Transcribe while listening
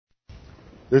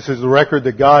This is the record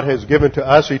that God has given to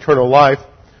us, eternal life,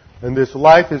 and this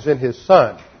life is in His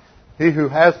Son. He who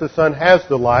has the Son has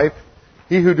the life.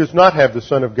 He who does not have the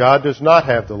Son of God does not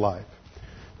have the life.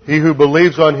 He who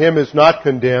believes on Him is not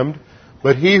condemned,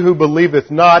 but he who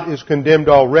believeth not is condemned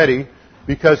already,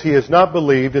 because he has not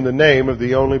believed in the name of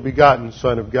the only begotten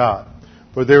Son of God.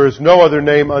 For there is no other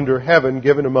name under heaven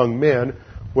given among men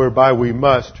whereby we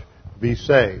must be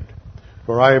saved.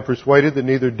 For I am persuaded that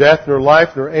neither death, nor life,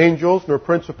 nor angels, nor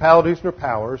principalities, nor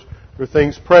powers, nor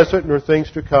things present, nor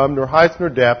things to come, nor height, nor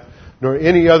depth, nor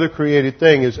any other created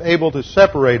thing is able to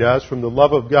separate us from the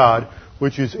love of God,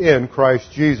 which is in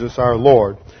Christ Jesus our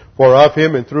Lord. For of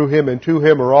Him, and through Him, and to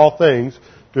Him are all things,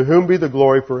 to whom be the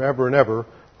glory forever and ever.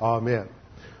 Amen.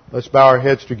 Let's bow our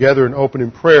heads together and open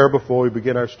in prayer before we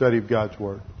begin our study of God's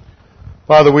Word.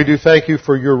 Father, we do thank You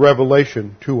for Your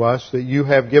revelation to us, that You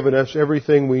have given us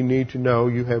everything we need to know.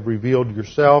 You have revealed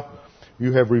Yourself.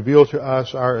 You have revealed to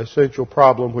us our essential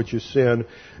problem, which is sin,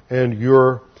 and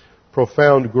Your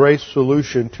profound grace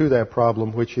solution to that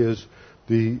problem, which is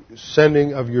the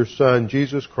sending of Your Son,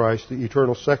 Jesus Christ, the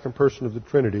eternal second person of the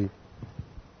Trinity,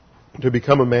 to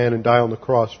become a man and die on the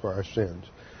cross for our sins.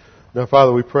 Now,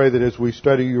 Father, we pray that as we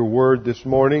study Your Word this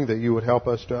morning, that You would help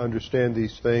us to understand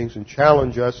these things and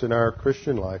challenge us in our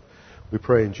Christian life. We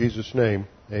pray in Jesus' name,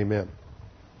 amen.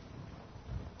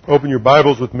 Open your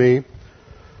Bibles with me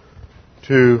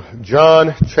to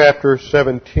John chapter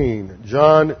 17.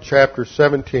 John chapter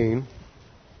 17,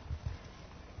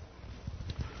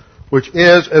 which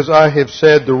is, as I have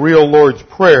said, the real Lord's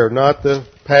Prayer, not the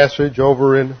passage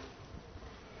over in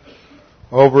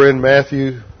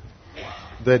Matthew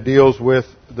that deals with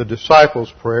the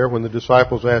disciples' prayer when the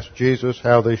disciples asked Jesus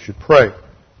how they should pray.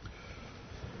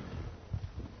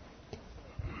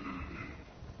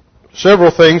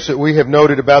 Several things that we have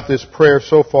noted about this prayer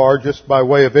so far, just by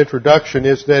way of introduction,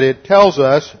 is that it tells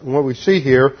us, and what we see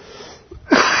here,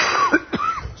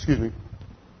 excuse me,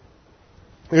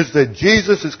 is that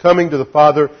Jesus is coming to the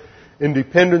Father in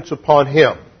dependence upon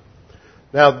Him.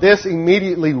 Now, this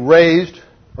immediately raised,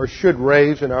 or should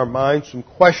raise in our minds, some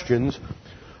questions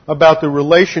about the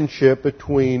relationship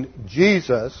between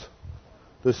Jesus,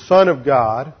 the Son of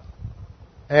God,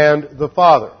 and the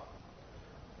Father.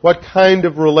 What kind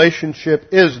of relationship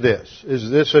is this?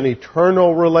 Is this an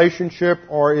eternal relationship,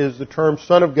 or is the term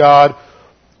Son of God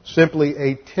simply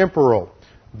a temporal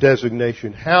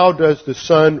designation? How does the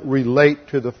Son relate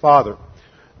to the Father?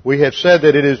 We have said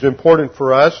that it is important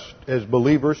for us as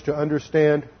believers to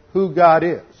understand who God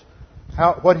is,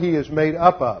 what He is made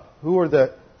up of, who are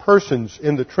the persons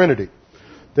in the Trinity,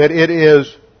 that it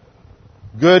is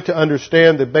good to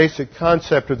understand the basic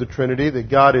concept of the Trinity,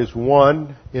 that God is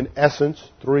one in essence,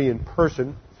 three in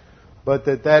person, but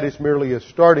that is merely a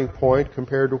starting point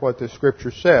compared to what the Scripture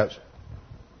says.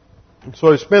 And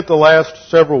so I spent the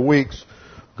last several weeks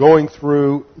going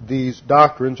through these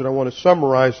doctrines, and I want to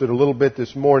summarize it a little bit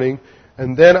this morning,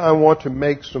 and then I want to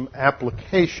make some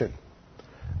application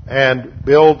and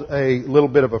build a little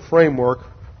bit of a framework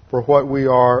for what we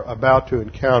are about to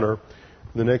encounter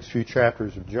in the next few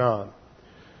chapters of John.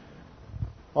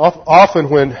 Often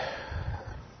when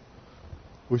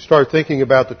we start thinking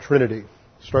about the Trinity,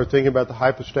 start thinking about the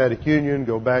hypostatic union,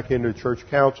 go back into church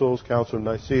councils, Council of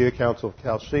Nicaea, Council of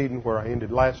Chalcedon, where I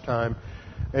ended last time,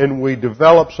 and we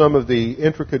develop some of the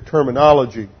intricate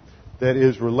terminology that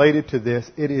is related to this,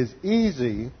 it is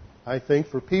easy, I think,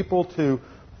 for people to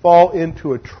fall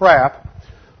into a trap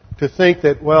to think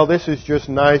that, well, this is just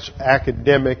nice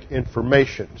academic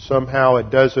information. Somehow it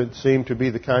doesn't seem to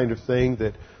be the kind of thing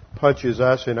that punches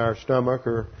us in our stomach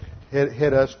or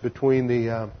hit us between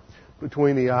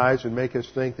the eyes and make us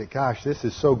think that, gosh, this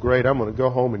is so great, I'm going to go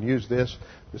home and use this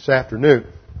afternoon.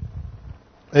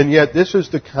 And yet this is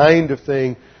the kind of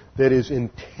thing that is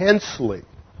intensely,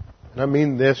 and I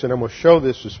mean this, and I'm going to show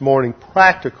this morning,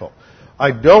 practical.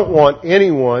 I don't want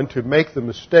anyone to make the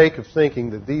mistake of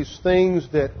thinking that these things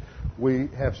that we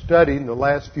have studied in the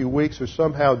last few weeks are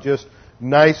somehow just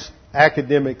nice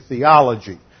academic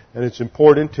theology. And it's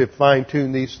important to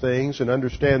fine-tune these things and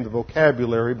understand the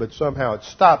vocabulary, but somehow it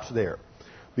stops there.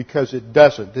 Because it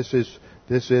doesn't. This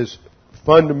is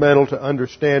fundamental to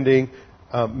understanding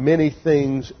many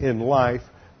things in life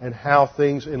and how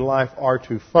things in life are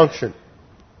to function.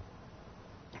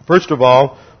 First of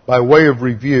all, by way of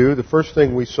review, the first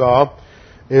thing we saw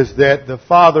is that the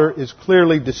Father is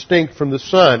clearly distinct from the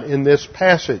Son in this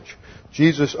passage.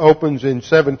 Jesus opens in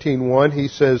 17:1. He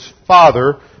says,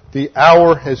 Father, the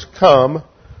hour has come.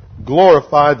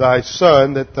 Glorify thy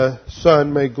Son, that the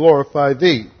Son may glorify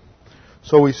thee.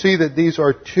 So we see that these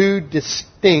are two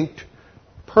distinct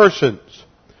persons.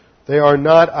 They are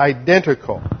not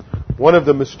identical. One of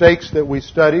the mistakes that we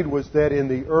studied was that in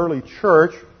the early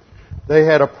church, they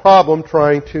had a problem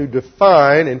trying to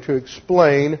define and to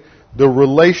explain the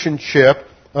relationship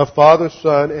of Father,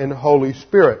 Son, and Holy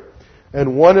Spirit.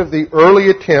 And one of the early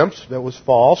attempts that was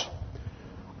false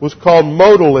was called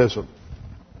modalism.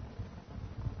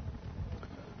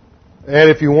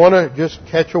 And if you want to just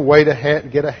catch a way to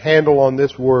get a handle on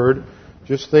this word,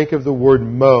 just think of the word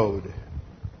mode.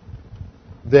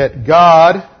 That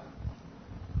God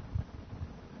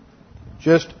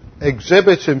just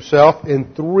exhibits Himself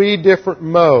in three different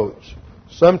modes.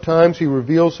 Sometimes He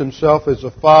reveals Himself as a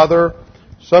Father,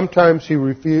 sometimes He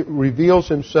reveals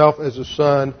Himself as a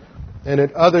Son, and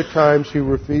at other times He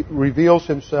reveals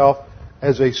Himself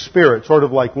as a Spirit, sort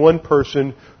of like one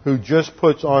person who just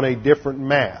puts on a different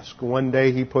mask. One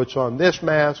day He puts on this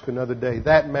mask, another day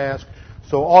that mask.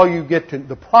 So all you get to,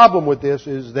 the problem with this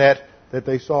is that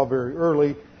they saw very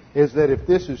early, is that if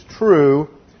this is true,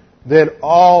 then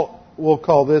we'll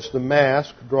call this the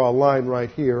mask, draw a line right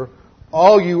here.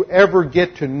 All you ever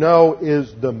get to know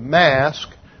is the mask.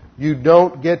 You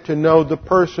don't get to know the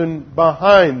person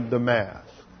behind the mask.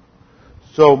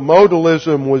 So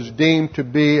modalism was deemed to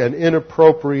be an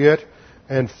inappropriate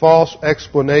and false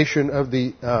explanation of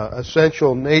the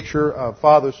essential nature of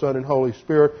Father, Son, and Holy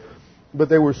Spirit. But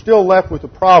they were still left with a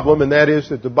problem, and that is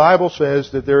that the Bible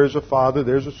says that there is a Father,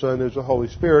 there's a Son, there's a Holy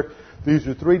Spirit. These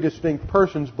are three distinct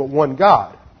persons, but one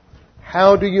God.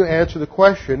 How do you answer the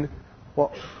question,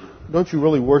 well, don't you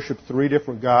really worship three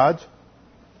different gods?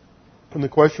 And the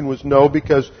question was no,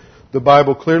 because the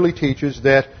Bible clearly teaches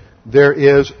that there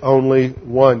is only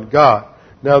one God.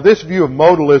 Now, this view of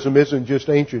modalism isn't just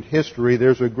ancient history.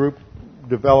 There's a group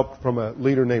developed from a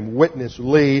leader named Witness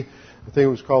Lee. I think it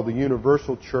was called the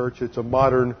Universal Church. It's a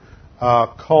modern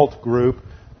cult group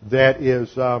that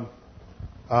is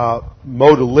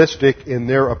modalistic in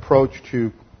their approach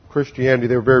to Christianity.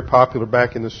 They were very popular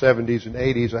back in the 70s and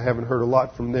 80s. I haven't heard a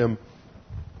lot from them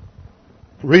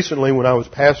recently. When I was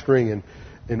pastoring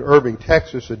in Irving,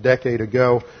 Texas a decade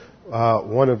ago,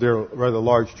 one of their rather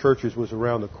large churches was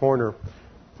around the corner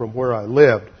from where I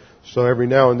lived. So every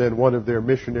now and then one of their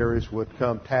missionaries would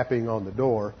come tapping on the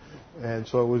door. And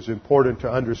so it was important to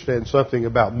understand something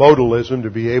about modalism to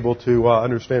be able to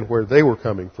understand where they were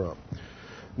coming from.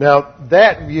 Now,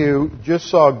 that view just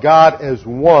saw God as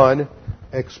one,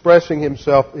 expressing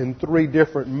Himself in three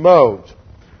different modes.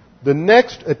 The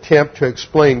next attempt to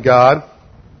explain God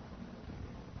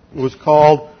is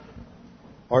called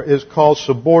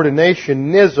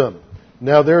subordinationism.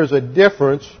 Now, there is a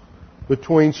difference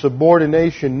between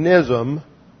subordinationism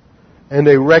and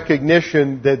a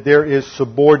recognition that there is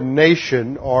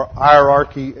subordination or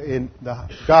hierarchy in the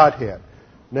Godhead.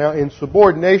 Now, in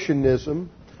subordinationism,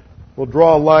 we'll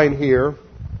draw a line here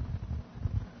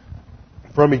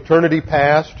from eternity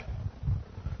past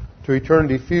to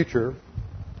eternity future,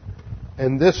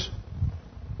 and this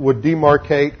would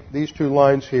demarcate these two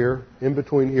lines here. In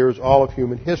between here is all of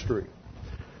human history.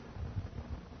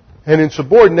 And in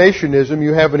subordinationism,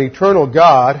 you have an eternal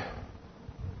God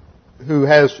who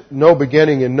has no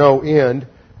beginning and no end,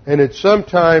 and at some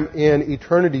time in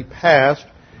eternity past,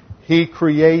 He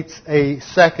creates a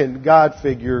second God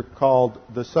figure called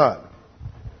the Son.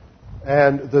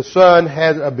 And the Son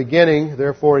had a beginning,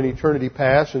 therefore, in eternity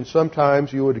past, and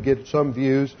sometimes you would get some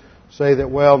views say that,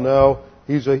 well, no,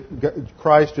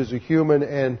 Christ is a human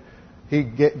and He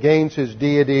gains His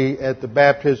deity at the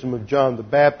baptism of John the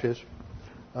Baptist.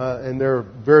 And there are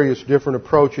various different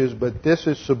approaches, but this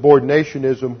is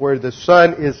subordinationism where the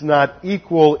Son is not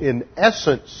equal in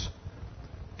essence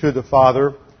to the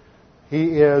Father.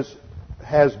 He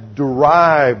has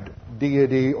derived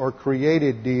deity or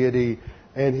created deity,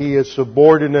 and He is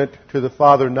subordinate to the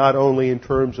Father not only in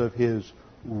terms of His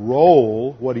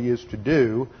role, what He is to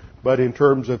do, but in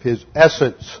terms of His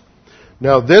essence.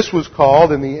 Now, this was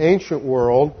called, in the ancient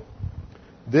world,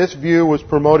 this view was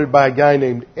promoted by a guy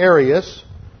named Arius,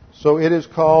 so it is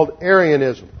called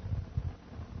Arianism.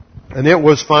 And it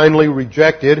was finally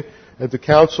rejected at the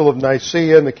Council of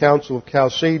Nicaea and the Council of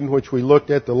Chalcedon, which we looked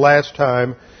at the last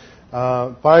time.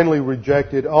 Finally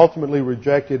rejected, ultimately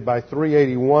rejected by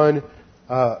 381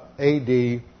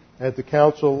 AD at the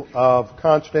Council of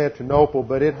Constantinople,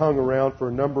 but it hung around for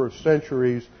a number of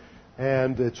centuries,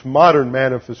 and its modern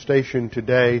manifestation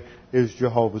today is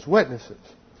Jehovah's Witnesses.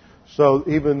 So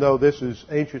even though this is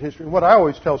ancient history, what I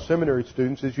always tell seminary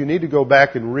students is you need to go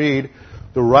back and read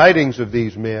the writings of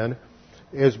these men,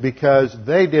 is because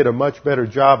they did a much better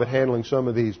job at handling some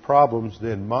of these problems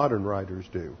than modern writers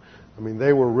do. I mean,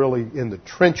 they were really in the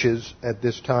trenches at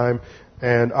this time,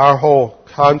 and our whole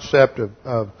concept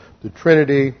of the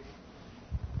Trinity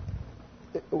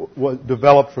was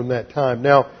developed from that time.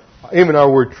 Now, even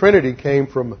our word Trinity came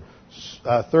from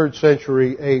a 3rd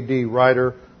century A.D.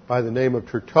 writer by the name of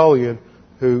Tertullian,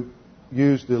 who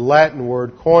used the Latin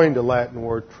word, coined the Latin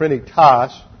word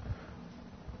Trinitas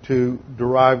to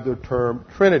derive the term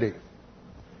Trinity.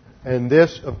 And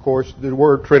this, of course, the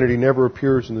word Trinity never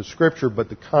appears in the Scripture, but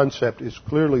the concept is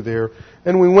clearly there.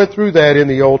 And we went through that in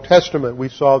the Old Testament. We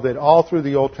saw that all through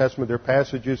the Old Testament there are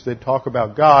passages that talk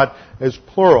about God as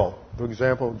plural. For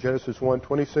example, Genesis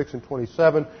 1:26 and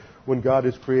 27, when God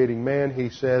is creating man, He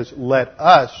says, "Let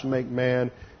us make man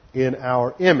in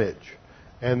our image."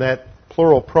 And that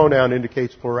plural pronoun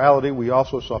indicates plurality. We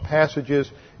also saw passages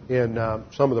in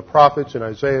some of the prophets, in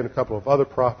Isaiah and a couple of other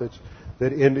prophets,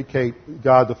 that indicate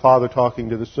God the Father talking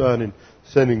to the Son and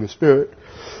sending the Spirit.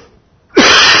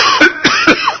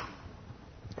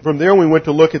 From there we went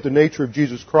to look at the nature of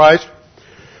Jesus Christ,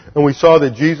 and we saw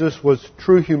that Jesus was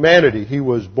true humanity. He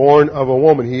was born of a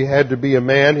woman. He had to be a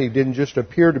man. He didn't just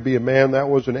appear to be a man. That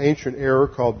was an ancient error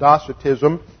called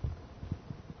Docetism.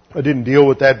 I didn't deal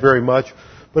with that very much,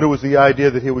 but it was the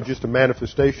idea that He was just a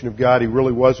manifestation of God. He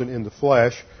really wasn't in the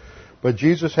flesh. But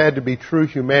Jesus had to be true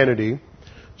humanity.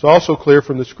 It's also clear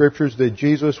from the Scriptures that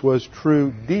Jesus was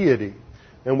true deity.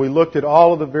 And we looked at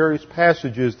all of the various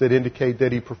passages that indicate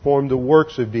that He performed the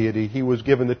works of deity. He was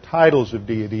given the titles of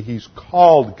deity. He's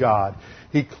called God.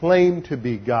 He claimed to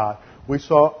be God. We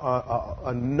saw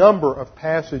a number of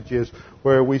passages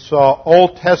where we saw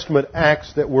Old Testament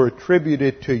acts that were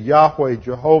attributed to Yahweh,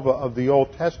 Jehovah of the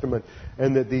Old Testament,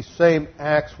 and that these same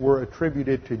acts were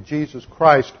attributed to Jesus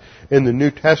Christ in the New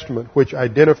Testament, which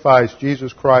identifies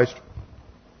Jesus Christ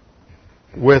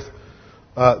with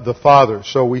the Father.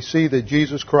 So we see that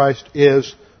Jesus Christ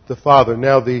is the Father.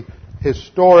 Now, the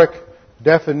historic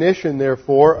definition,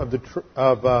 therefore, of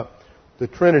the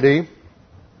Trinity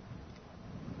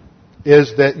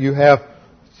is that you have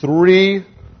 3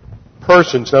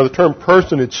 persons. Now, the term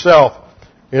person itself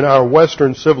in our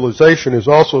Western civilization is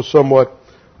also somewhat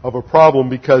of a problem,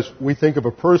 because we think of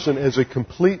a person as a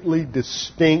completely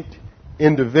distinct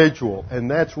individual, and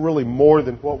that's really more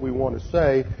than what we want to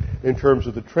say in terms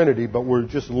of the Trinity, but we're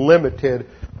just limited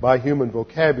by human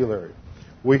vocabulary.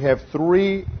 We have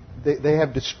 3, they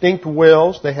have distinct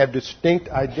wills, they have distinct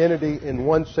identity in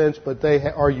one sense, but they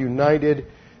are united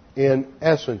in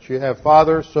essence. You have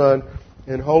Father, Son,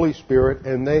 and Holy Spirit,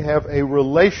 and they have a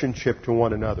relationship to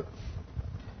one another.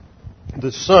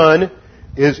 The Son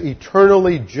is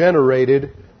eternally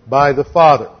generated by the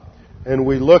Father. And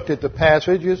we looked at the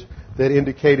passages that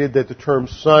indicated that the term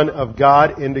Son of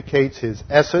God indicates His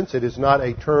essence. It is not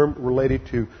a term related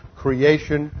to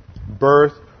creation,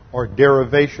 birth, or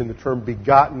derivation. The term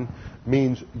begotten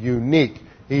means unique.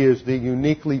 He is the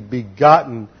uniquely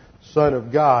begotten Son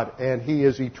of God, and He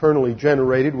is eternally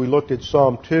generated. We looked at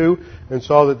Psalm 2 and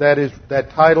saw that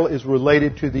title is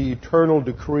related to the eternal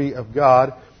decree of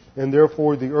God, and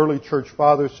therefore the early church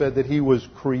fathers said that He was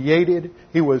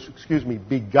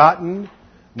begotten,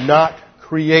 not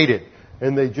created.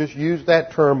 And they just used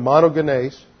that term,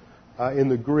 monogenes, in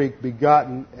the Greek,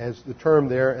 begotten, as the term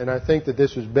there. And I think that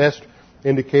this is best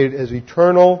indicated as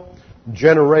eternal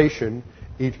generation.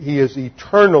 He is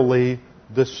eternally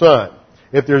the Son.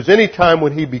 If there's any time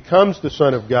when He becomes the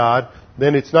Son of God,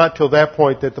 then it's not till that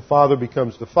point that the Father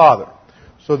becomes the Father.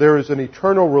 So there is an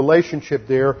eternal relationship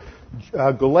there.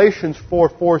 Galatians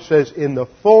 4:4 says, "In the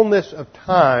fullness of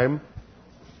time,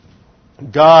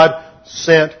 God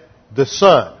sent the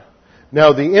Son."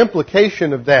 Now, the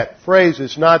implication of that phrase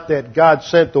is not that God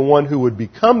sent the one who would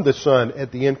become the Son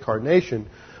at the incarnation,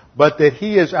 but that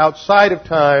He is outside of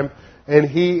time, and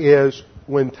He is,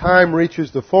 when time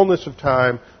reaches the fullness of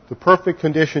time, the perfect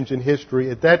conditions in history,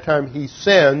 at that time He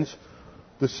sends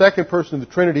the second person of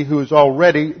the Trinity, who is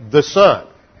already the Son.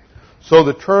 So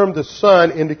the term the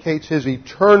Son indicates His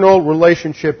eternal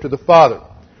relationship to the Father.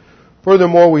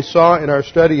 Furthermore, we saw in our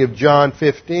study of John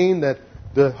 15 that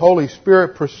the Holy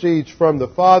Spirit proceeds from the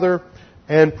Father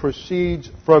and proceeds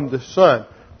from the Son.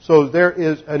 So there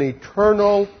is an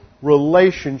eternal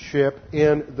relationship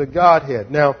in the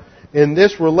Godhead. Now, in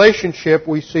this relationship,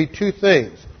 we see 2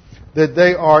 things. That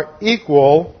they are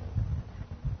equal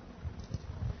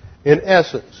in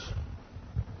essence.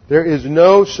 There is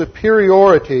no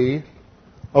superiority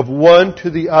of one to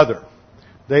the other.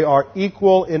 They are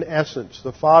equal in essence.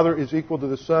 The Father is equal to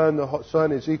the Son. The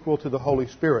Son is equal to the Holy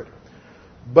Spirit.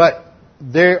 But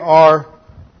they are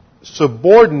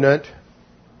subordinate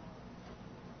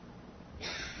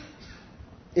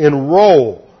in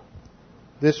role.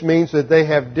 This means that they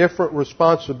have different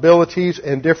responsibilities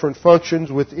and different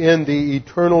functions within the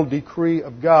eternal decree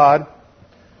of God.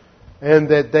 and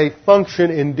that they function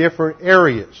in different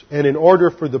areas. And in order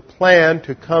for the plan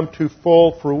to come to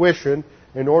full fruition,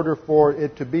 in order for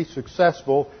it to be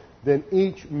successful, then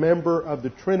each member of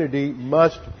the Trinity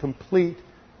must complete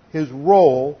his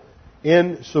role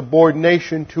in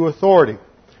subordination to authority.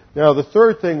 Now, the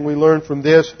third thing we learn from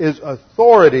this is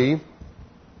authority.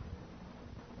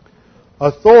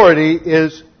 Authority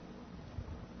is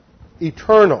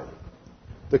eternal.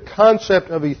 The concept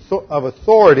of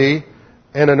authority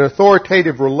and an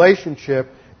authoritative relationship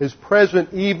is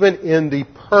present even in the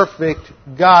perfect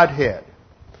Godhead.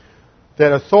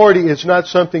 That authority is not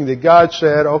something that God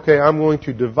said, okay, I'm going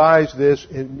to devise this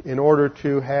in order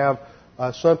to have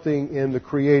something in the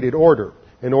created order,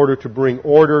 in order to bring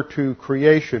order to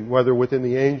creation, whether within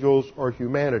the angels or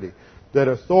humanity. That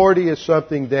authority is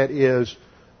something that is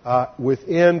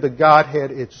within the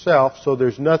Godhead itself, so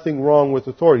there's nothing wrong with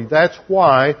authority. That's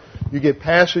why you get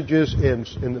passages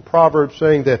in the Proverbs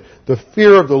saying that the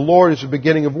fear of the Lord is the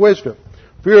beginning of wisdom.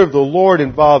 Fear of the Lord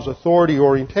involves authority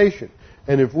orientation.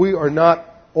 And if we are not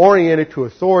oriented to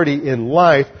authority in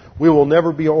life, we will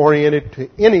never be oriented to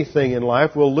anything in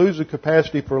life. We'll lose the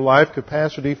capacity for life,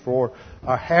 capacity for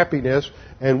happiness,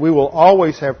 and we will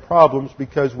always have problems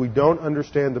because we don't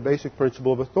understand the basic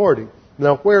principle of authority.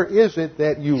 Now, where is it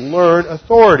that you learn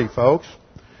authority, folks?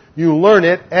 You learn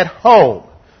it at home.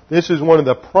 This is one of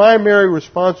the primary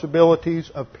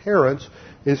responsibilities of parents,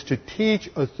 is to teach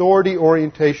authority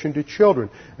orientation to children.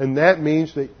 And that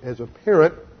means that as a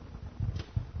parent,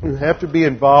 you have to be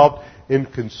involved in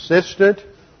consistent,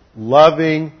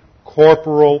 loving,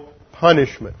 corporal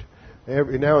punishment.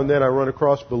 Every now and then I run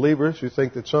across believers who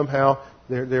think that somehow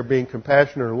they're being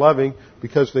compassionate or loving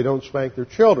because they don't spank their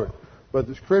children. But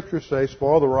the Scriptures say,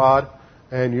 spare the rod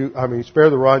and you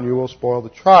will spoil the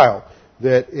child.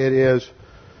 That it is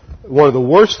one of the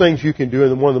worst things you can do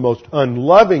and one of the most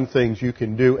unloving things you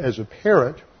can do as a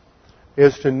parent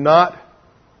is to not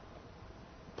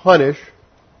punish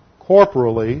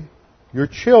corporally your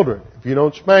children. If you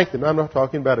don't spank them, I'm not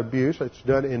talking about abuse. It's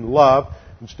done in love.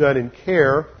 It's done in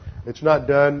care. It's not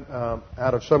done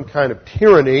out of some kind of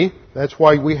tyranny. That's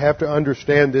why we have to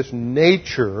understand this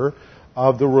nature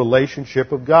of the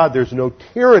relationship of God. There's no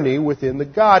tyranny within the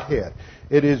Godhead.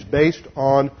 It is based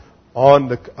on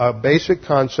the basic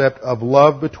concept of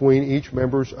love between each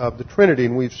members of the Trinity.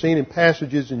 And we've seen in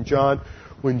passages in John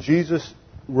when Jesus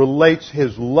relates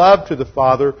his love to the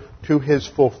Father to his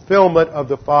fulfillment of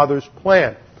the Father's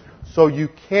plan. So you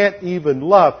can't even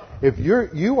love. If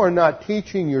you are not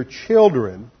teaching your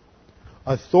children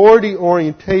authority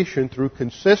orientation through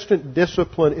consistent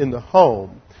discipline in the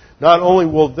home, not only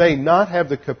will they not have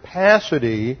the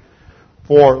capacity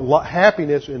for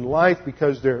happiness in life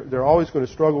because they're always going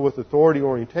to struggle with authority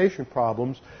orientation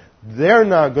problems, they're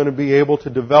not going to be able to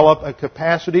develop a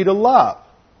capacity to love.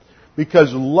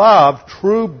 Because love,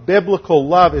 true biblical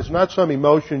love, is not some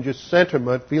emotion, just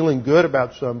sentiment, feeling good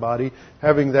about somebody,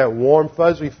 having that warm,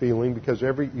 fuzzy feeling because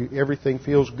everything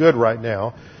feels good right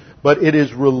now. But it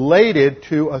is related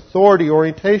to authority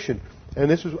orientation.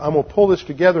 And I'm going to pull this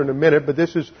together in a minute, but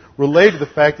this is related to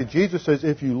the fact that Jesus says,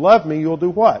 if you love me, you'll do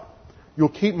what? You'll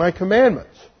keep my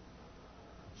commandments.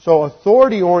 So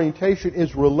authority orientation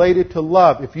is related to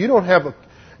love. If you don't have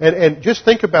and just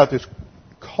think about this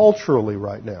culturally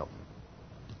right now.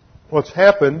 What's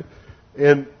happened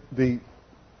in the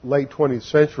late 20th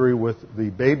century with the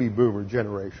baby boomer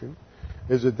generation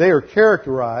is that they are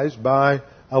characterized by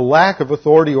a lack of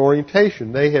authority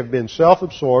orientation. They have been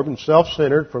self-absorbed and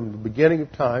self-centered from the beginning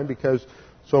of time because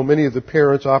so many of the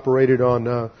parents operated on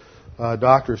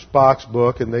Dr. Spock's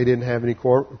book and they didn't have any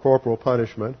corporal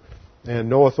punishment and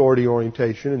no authority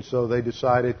orientation, and so they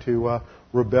decided to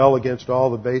rebel against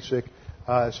all the basic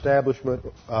establishment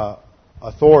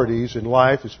authorities in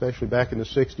life, especially back in the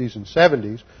 60s and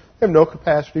 70s. They have no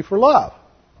capacity for love.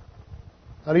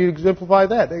 How do you exemplify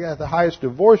that? They got the highest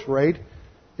divorce rate,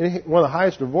 one of the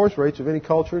highest divorce rates of any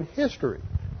culture in history.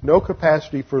 No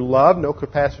capacity for love, no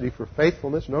capacity for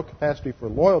faithfulness, no capacity for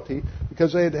loyalty,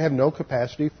 because they have no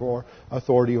capacity for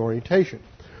authority orientation.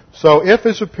 So if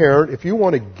as a parent, if you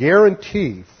want to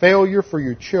guarantee failure for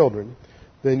your children,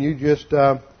 then you just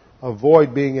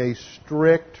avoid being a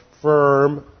strict,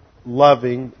 firm,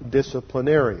 loving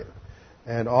disciplinarian.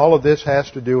 And all of this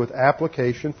has to do with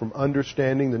application from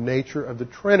understanding the nature of the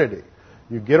Trinity.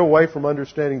 You get away from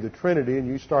understanding the Trinity and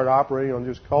you start operating on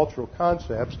just cultural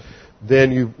concepts,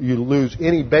 then you lose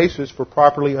any basis for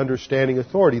properly understanding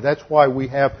authority. That's why we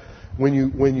have, when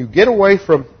you get away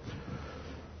from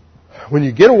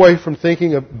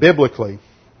thinking of biblically,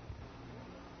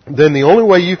 then the only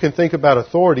way you can think about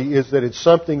authority is that it's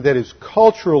something that is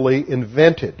culturally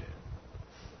invented.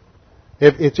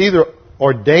 If it's either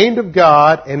ordained of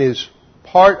God and is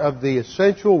part of the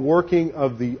essential working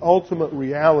of the ultimate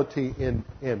reality in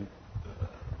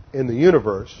the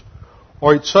universe,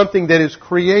 or it's something that is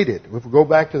created. If we go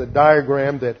back to the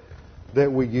diagram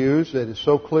that we use, that is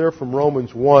so clear from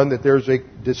Romans 1, that there's a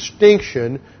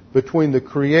distinction between the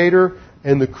Creator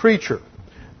and the creature.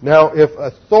 Now, if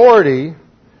authority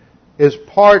is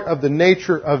part of the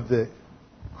nature of the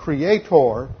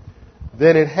Creator,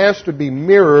 then it has to be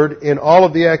mirrored in all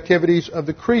of the activities of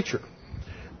the creature.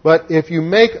 But if you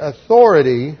make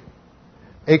authority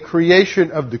a creation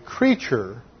of the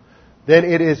creature, then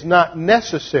it is not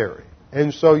necessary.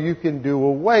 And so you can do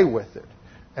away with it.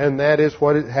 And that is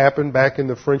what had happened back in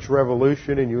the French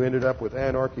Revolution, and you ended up with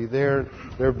anarchy there.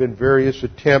 There have been various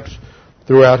attempts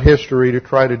throughout history to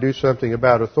try to do something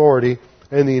about authority.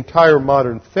 And the entire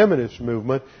modern feminist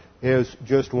movement is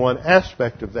just one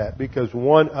aspect of that, because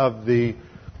one of the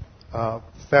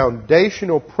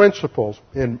foundational principles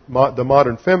in the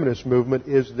modern feminist movement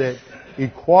is that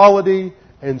equality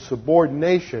and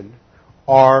subordination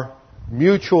are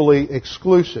mutually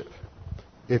exclusive.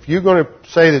 If you're going to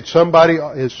say that somebody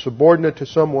is subordinate to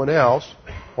someone else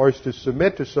or is to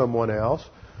submit to someone else,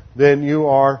 then you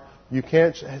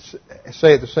can't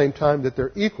say at the same time that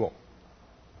they're equal.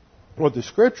 What the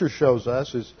Scripture shows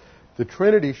us is the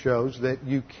Trinity shows that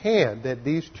you can, that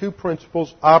these two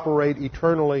principles operate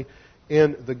eternally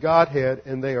in the Godhead,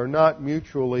 and they are not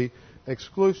mutually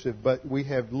exclusive. But we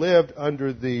have lived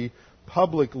under the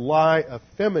public lie of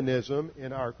feminism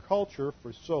in our culture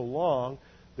for so long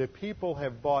that people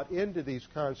have bought into these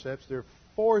concepts. They're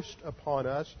forced upon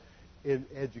us in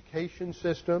education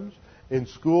systems, in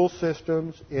school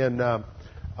systems, in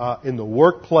the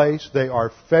workplace. They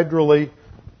are federally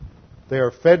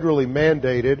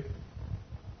mandated.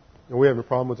 Are we having a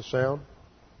problem with the sound?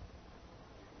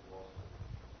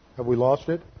 Have we lost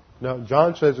it? No,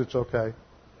 John says it's okay.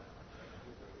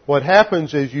 What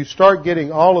happens is you start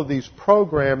getting all of these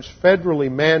programs federally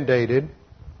mandated.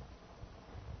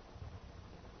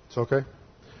 It's okay?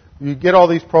 You get all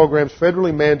these programs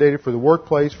federally mandated for the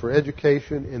workplace, for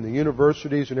education, in the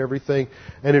universities and everything,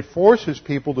 and it forces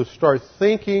people to start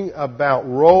thinking about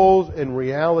roles and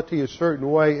reality a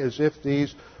certain way as if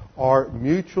these are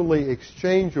mutually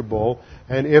exchangeable,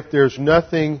 and if there's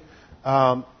nothing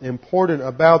important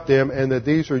about them, and that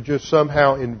these are just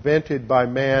somehow invented by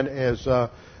man as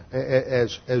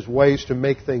ways to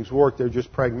make things work. They're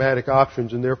just pragmatic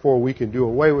options, and therefore we can do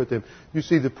away with them. You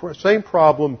see the same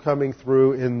problem coming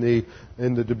through in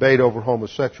the debate over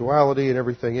homosexuality and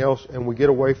everything else, and we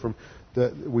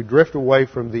drift away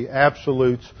from the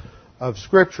absolutes of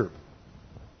Scripture.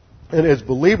 And as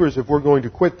believers, if we're going to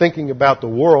quit thinking about the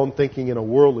world and thinking in a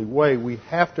worldly way, we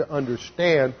have to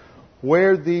understand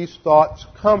where these thoughts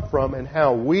come from and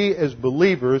how we as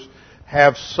believers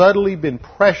have subtly been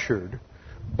pressured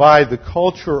by the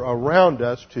culture around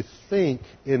us to think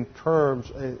in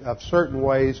terms of certain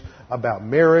ways about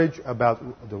marriage, about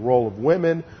the role of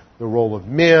women, the role of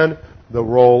men, the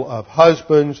role of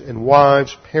husbands and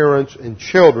wives, parents and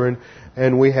children,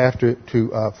 and we have to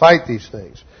fight these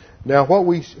things. Now, what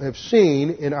we have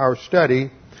seen in our study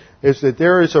is that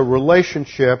there is a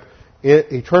relationship,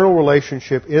 eternal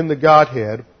relationship in the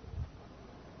Godhead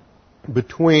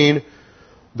between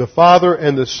the Father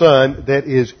and the Son that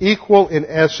is equal in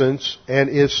essence and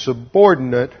is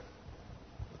subordinate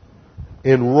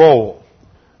in role.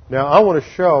 Now, I want to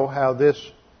show how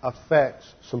this affects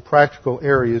some practical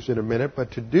areas in a minute,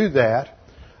 but to do that,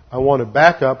 I want to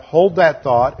back up, hold that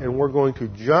thought, and we're going to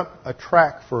jump a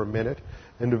track for a minute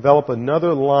and develop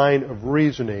another line of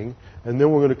reasoning, and then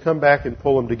we're going to come back and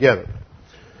pull them together.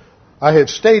 I had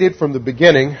stated from the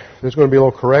beginning, there's going to be a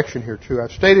little correction here too, I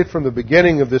stated from the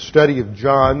beginning of this study of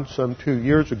John some 2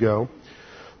 years ago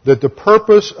that the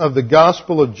purpose of the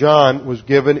Gospel of John was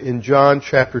given in John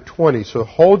chapter 20. So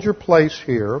hold your place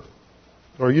here,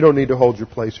 or you don't need to hold your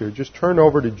place here. Just turn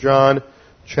over to John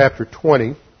chapter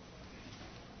 20,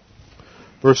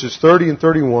 verses 30 and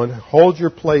 31. Hold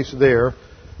your place there,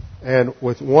 and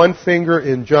with one finger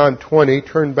in John 20,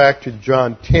 turn back to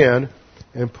John 10,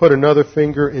 and put another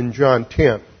finger in John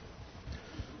 10.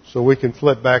 So we can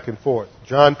flip back and forth.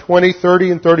 John 20,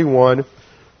 30, and 31,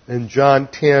 and John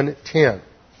 10, 10.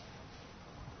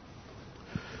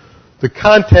 The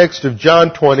context of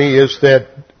John 20 is that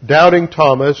doubting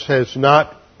Thomas has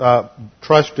not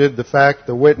trusted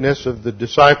the witness of the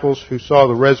disciples who saw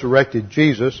the resurrected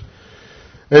Jesus.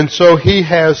 And so he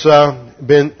has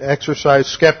been exercised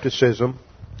skepticism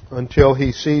until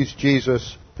he sees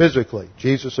Jesus physically.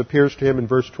 Jesus appears to him in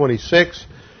verse 26,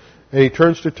 and he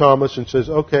turns to Thomas and says,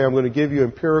 okay, I'm going to give you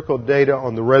empirical data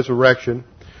on the resurrection.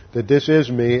 that this is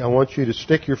me, I want you to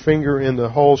stick your finger in the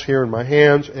holes here in my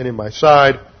hands and in my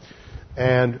side,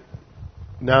 and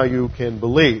now you can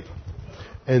believe.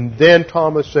 And then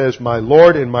Thomas says, my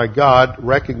Lord and my God,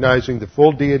 recognizing the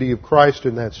full deity of Christ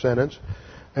in that sentence.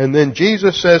 And then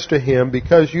Jesus says to him,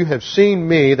 because you have seen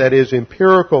me, that is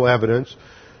empirical evidence,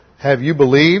 have you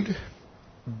believed?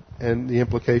 And the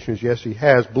implication is yes, he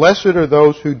has. Blessed are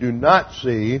those who do not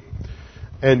see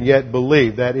and yet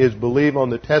believe. That is, believe on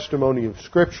the testimony of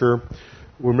Scripture.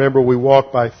 Remember, we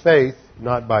walk by faith,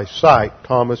 not by sight.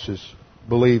 Thomas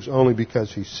believes only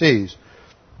because he sees.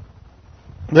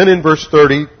 Then in verse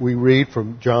 30, we read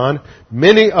from John,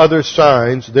 many other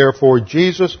signs, therefore,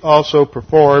 Jesus also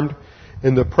performed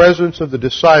in the presence of the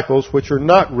disciples, which are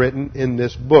not written in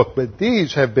this book, but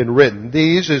these have been written.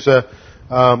 These is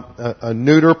a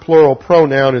neuter plural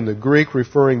pronoun in the Greek,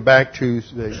 referring back to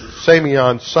the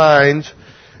semeion signs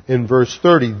in verse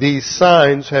 30. These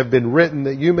signs have been written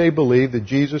that you may believe that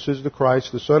Jesus is the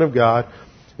Christ, the Son of God,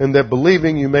 and that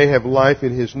believing you may have life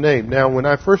in His name. Now, when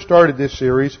I first started this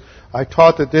series, I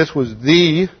taught that this was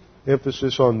the,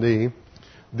 emphasis on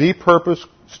the purpose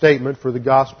statement for the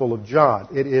Gospel of John.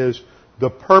 It is the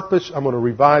purpose, I'm going to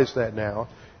revise that now,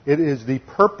 it is the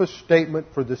purpose statement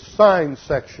for the sign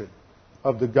section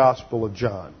of the Gospel of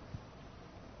John.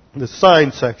 The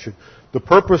sign section. The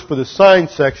purpose for the sign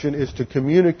section is to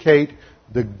communicate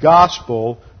the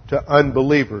gospel to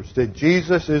unbelievers, that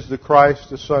Jesus is the Christ,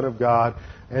 the Son of God,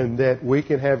 and that we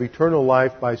can have eternal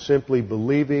life by simply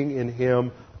believing in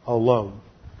Him alone.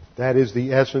 That is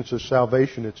the essence of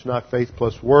salvation. It's not faith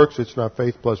plus works. It's not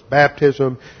faith plus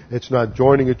baptism. It's not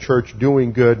joining a church,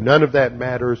 doing good. None of that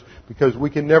matters because we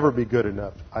can never be good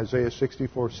enough. Isaiah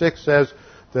 64:6 says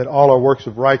that all our works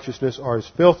of righteousness are as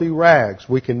filthy rags.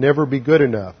 We can never be good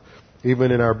enough,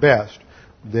 even in our best.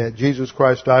 That Jesus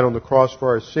Christ died on the cross for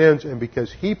our sins, and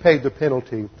because He paid the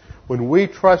penalty, when we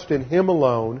trust in Him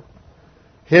alone,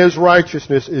 His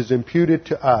righteousness is imputed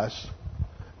to us,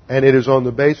 and it is on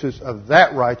the basis of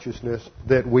that righteousness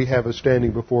that we have a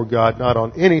standing before God, not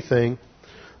on anything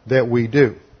that we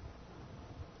do.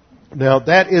 Now,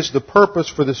 that is the purpose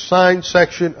for the sign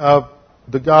section of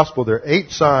the gospel. There are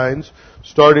 8 signs,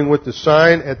 starting with the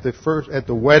sign at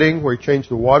the wedding where He changed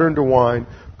the water into wine,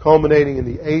 culminating in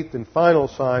the 8th and final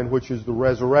sign, which is the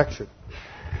resurrection.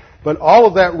 But all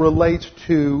of that relates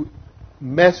to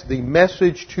the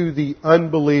message to the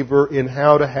unbeliever in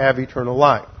how to have eternal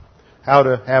life, how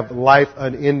to have life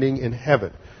unending in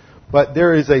heaven. But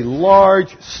there is a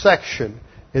large section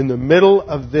in the middle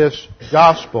of this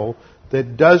gospel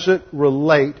that doesn't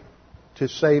relate to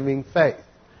saving faith.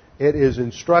 It is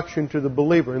instruction to the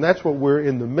believer, and that's what we're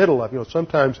in the middle of.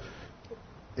 Sometimes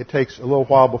it takes a little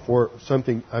while before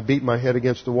I beat my head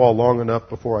against the wall long enough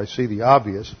before I see the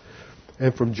obvious.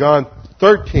 And from John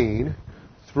 13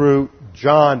 through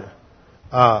John,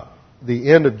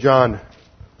 the end of John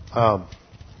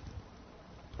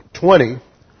 20,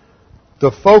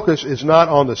 the focus is not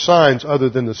on the signs other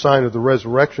than the sign of the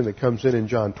resurrection that comes in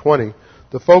John 20.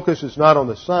 The focus is not on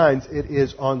the signs, it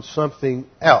is on something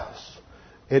else.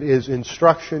 It is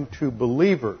instruction to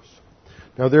believers.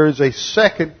 Now, there is a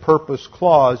second purpose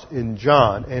clause in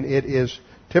John, and it is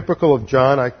typical of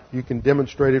John. You can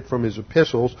demonstrate it from his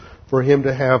epistles, for him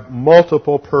to have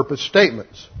multiple purpose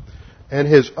statements. And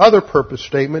his other purpose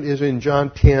statement is in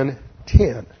John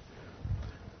 10:10.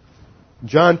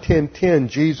 John 10:10,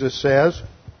 Jesus says,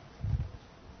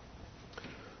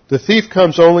 "The thief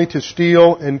comes only to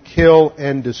steal and kill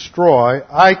and destroy.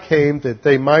 I came that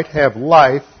they might have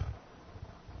life."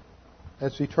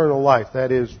 That's eternal life.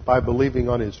 That is, by believing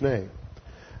on His name.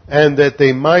 "And that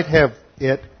they might have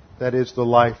it," that is, the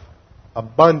life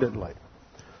abundantly.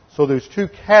 So there's 2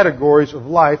 categories of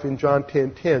life in John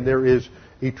 10:10. There is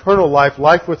eternal life,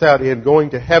 life without end, going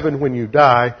to heaven when you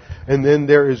die. And then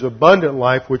there is abundant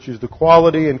life, which is the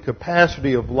quality and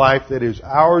capacity of life that is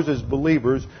ours as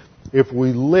believers if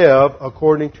we live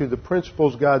according to the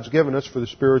principles God's given us for the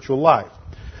spiritual life.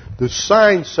 The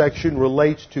sign section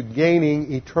relates to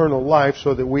gaining eternal life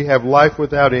so that we have life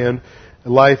without end,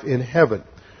 life in heaven.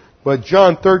 But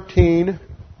John 13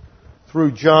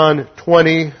 through John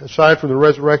 20, aside from the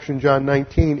resurrection, John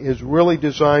 19, is really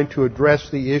designed to address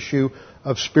the issue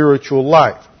of spiritual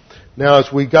life. Now,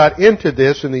 as we got into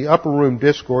this in the upper room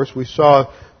discourse, we saw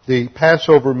the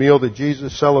Passover meal that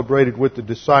Jesus celebrated with the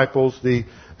disciples, the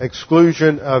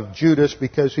exclusion of Judas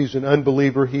because he's an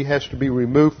unbeliever. He has to be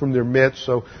removed from their midst,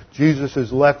 so Jesus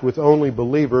is left with only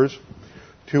believers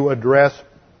to address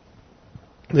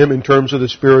them in terms of the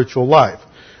spiritual life.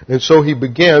 And so He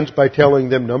begins by telling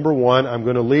them, number 1, I'm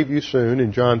going to leave you soon,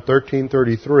 in John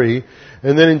 13:33.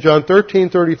 And then in John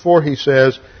 13:34 He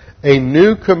says, A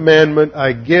new commandment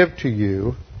I give to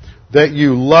you, that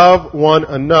you love one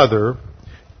another,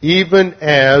 even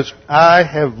as I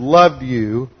have loved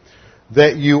you,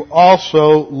 that you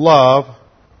also love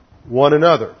one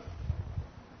another.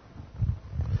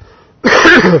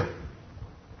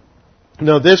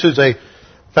 Now, this is a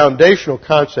foundational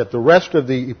concept. The rest of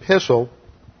the epistle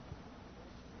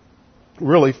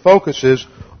really focuses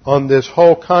on this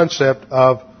whole concept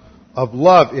of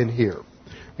love in here.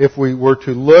 If we were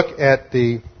to look at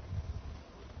the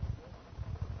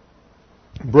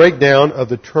breakdown of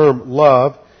the term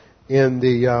love in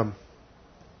the,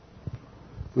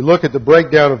 we look at the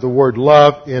breakdown of the word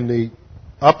love in the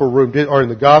upper room, or in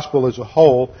the gospel as a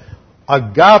whole,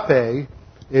 agape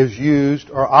is used,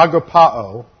 or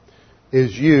agapao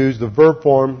is used, the verb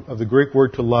form of the Greek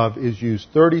word to love is used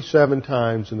 37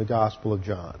 times in the Gospel of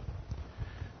John.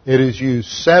 It is used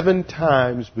 7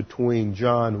 times between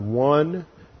John 1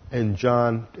 and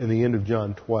the end of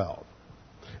John 12.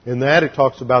 In that, it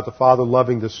talks about the Father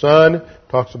loving the Son,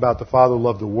 talks about the Father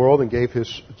loved the world and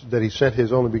that He sent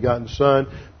His only begotten Son.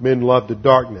 Men loved the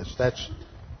darkness.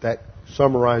 That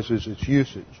summarizes its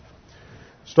usage.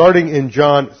 Starting in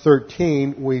John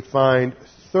 13, we find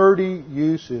 30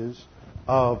 uses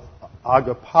of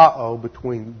agapao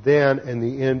between then and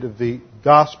the end of the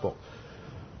Gospel.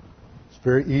 It's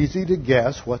very easy to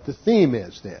guess what the theme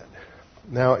is then.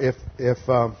 Now, if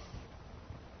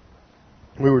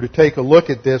we were to take a look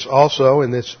at this also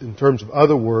in terms of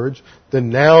other words, the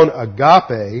noun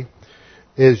agape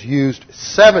is used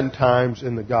 7 times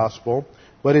in the Gospel,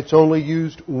 but it's only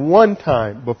used 1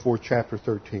 time before chapter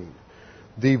 13.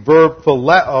 The verb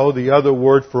phileo, the other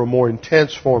word for a more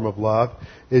intense form of love,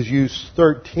 is used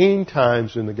 13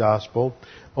 times in the Gospel,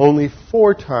 only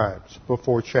 4 times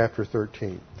before chapter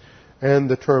 13. And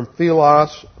the term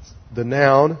philos, the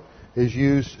noun, is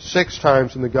used 6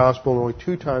 times in the Gospel and only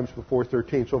 2 times before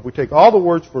 13. So if we take all the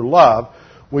words for love,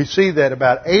 we see that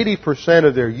about 80%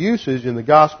 of their usage in the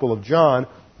Gospel of John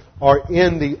are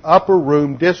in the upper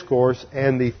room discourse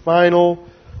and the final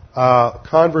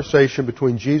conversation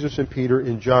between Jesus and Peter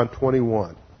in John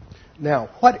 21. Now,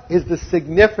 what is the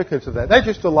significance of that? That's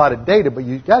just a lot of data, but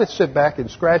you've got to sit back and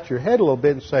scratch your head a little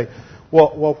bit and say,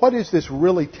 well, what is this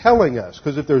really telling us?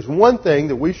 Because if there's one thing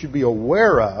that we should be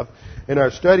aware of in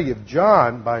our study of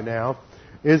John by now,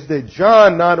 is that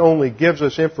John not only gives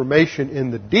us information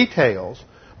in the details,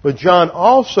 but John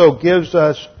also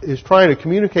is trying to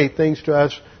communicate things to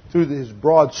us through his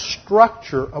broad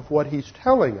structure of what he's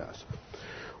telling us.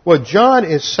 What John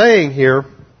is saying here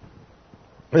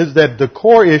is that the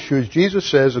core issue, as Jesus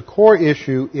says, the core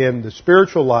issue in the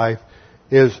spiritual life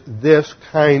is this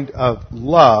kind of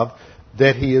love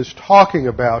that he is talking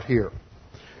about here.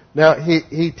 Now,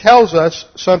 he tells us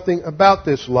something about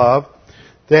this love,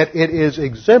 that it is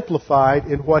exemplified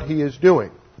in what he is doing.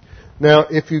 Now,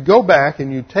 if you go back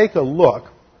and you take a look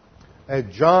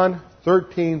at John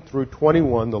 13 through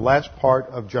 21, the last part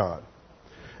of John,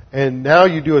 and now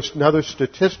you do another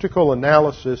statistical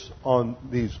analysis on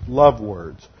these love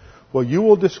words, what you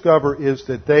will discover is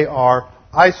that they are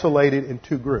isolated in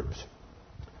 2 groups.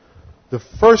 The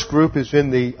first group is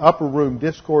in the upper room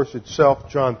discourse itself,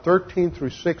 John 13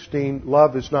 through 16.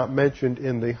 Love is not mentioned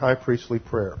in the high priestly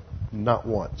prayer, not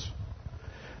once.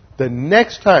 The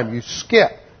next time you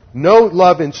skip, no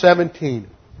love in 17,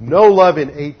 no love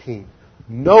in 18,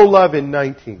 no love in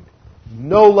 19,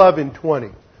 no love in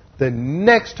 20. The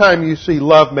next time you see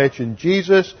love mentioned,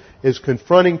 Jesus is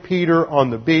confronting Peter on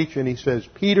the beach and he says,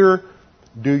 "Peter,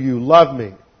 do you love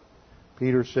me?"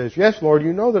 Peter says, "Yes, Lord,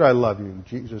 you know that I love you." And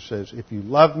Jesus says, "If you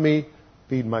love me,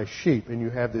 feed my sheep." And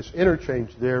you have this interchange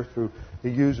there he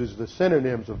uses the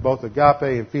synonyms of both agape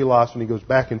and philos, and he goes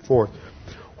back and forth.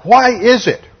 Why is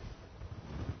it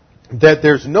that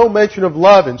there's no mention of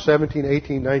love in 17,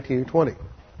 18, 19, and 20?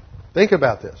 Think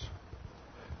about this.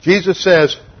 Jesus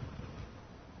says,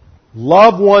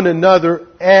 "Love one another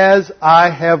as I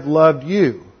have loved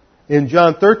you." In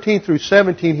John 13 through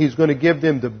 17, he's going to give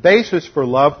them the basis for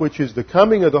love, which is the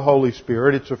coming of the Holy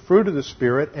Spirit. It's a fruit of the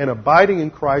Spirit, and abiding in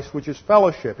Christ, which is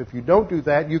fellowship. If you don't do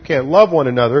that, you can't love one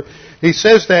another. He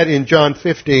says that in John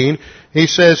 15. He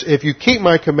says, "If you keep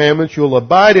my commandments, you'll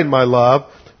abide in my love,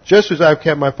 just as I've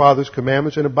kept my Father's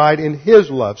commandments and abide in His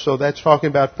love." So that's talking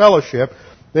about fellowship.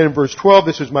 Then in verse 12,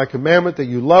 "This is my commandment, that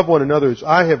you love one another as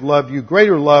I have loved you.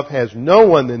 Greater love has no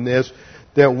one than this,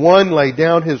 that one lay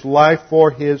down his life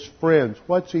for his friends."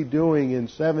 What's he doing in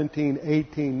 17,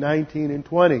 18, 19, and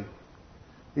 20?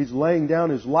 He's laying down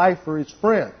his life for his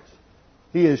friends.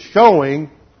 He is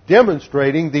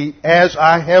demonstrating the "as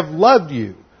I have loved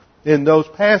you" in those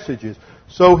passages.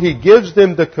 So he gives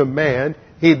them the command.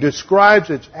 He describes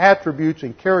its attributes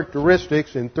and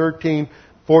characteristics in 13,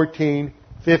 14,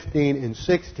 15, and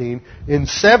 16. In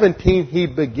 17, he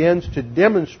begins to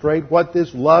demonstrate what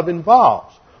this love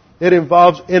involves. It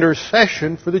involves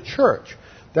intercession for the church.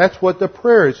 That's what the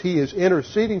prayer is. He is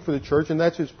interceding for the church, and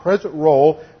that's his present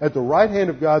role at the right hand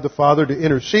of God the Father to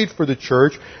intercede for the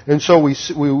church. And so we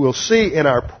will see in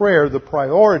our prayer the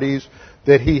priorities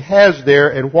that he has there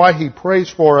and why he prays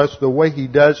for us the way he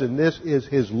does, and this is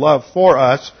his love for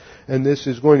us, and this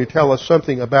is going to tell us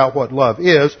something about what love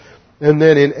is. And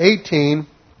then in 18,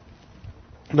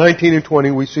 19 and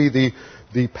 20, we see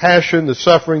the passion, the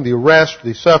suffering, the arrest,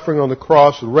 the suffering on the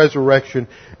cross, the resurrection,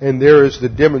 and there is the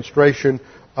demonstration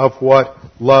of what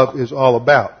love is all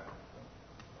about.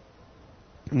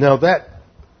 Now that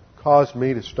caused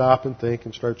me to stop and think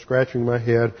and start scratching my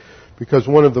head, because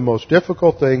one of the most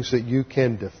difficult things that you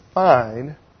can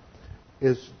define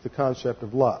is the concept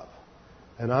of love.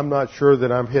 And I'm not sure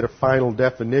that I've hit a final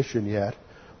definition yet,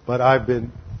 but I've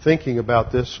been thinking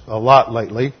about this a lot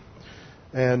lately.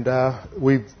 And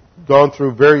we've gone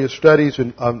through various studies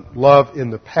on love in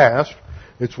the past.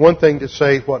 It's one thing to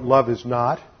say what love is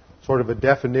not, sort of a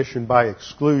definition by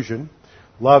exclusion.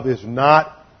 Love is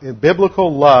not, in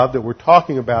biblical love that we're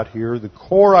talking about here, the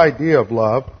core idea of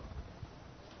love.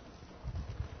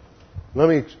 Let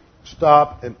me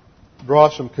stop and draw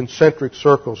some concentric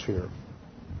circles here.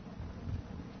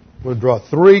 I'm going to draw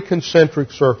 3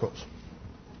 concentric circles.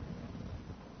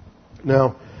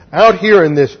 Now, out here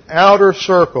in this outer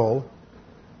circle,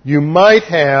 you might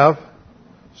have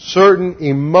certain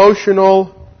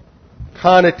emotional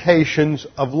connotations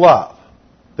of love.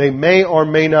 They may or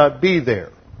may not be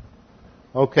there.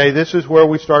 Okay, this is where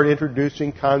we start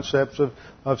introducing concepts of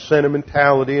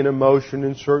sentimentality and emotion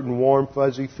and certain warm,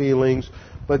 fuzzy feelings.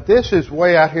 But this is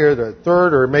way out here, the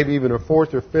 3rd or maybe even a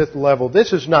 4th or 5th level.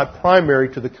 This is not primary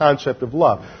to the concept of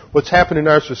love. What's happened in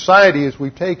our society is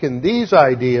we've taken these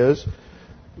ideas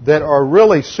that are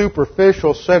really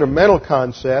superficial, sentimental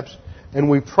concepts, and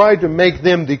we've tried to make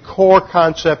them the core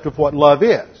concept of what love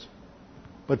is.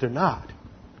 But they're not.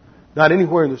 Not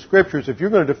anywhere in the Scriptures. If you're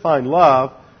going to define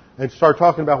love and start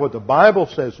talking about what the Bible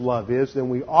says love is, then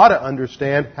we ought to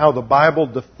understand how the Bible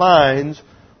defines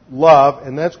love,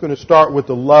 and that's going to start with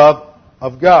the love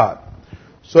of God.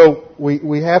 So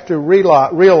we have to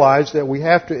realize that we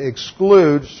have to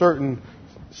exclude certain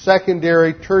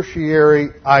secondary, tertiary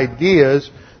ideas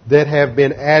that have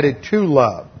been added to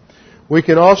love. We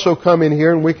can also come in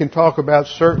here and we can talk about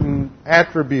certain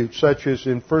attributes, such as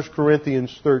in 1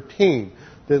 Corinthians 13,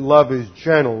 that love is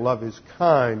gentle, love is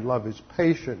kind, love is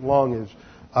patient,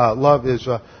 love is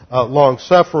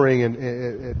long-suffering, and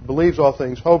it believes all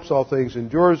things, hopes all things,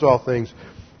 endures all things.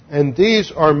 And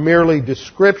these are merely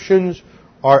descriptions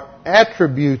or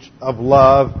attributes of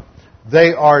love.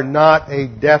 They are not a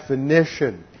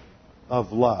definition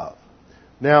of love.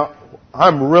 Now,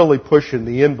 I'm really pushing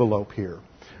the envelope here.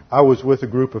 I was with a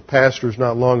group of pastors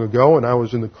not long ago, and I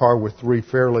was in the car with 3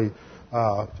 fairly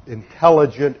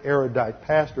intelligent, erudite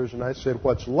pastors, and I said,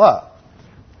 "What's love?"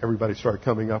 Everybody started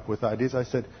coming up with ideas. I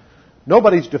said,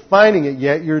 "Nobody's defining it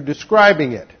yet, you're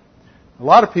describing it." A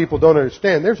lot of people don't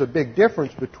understand there's a big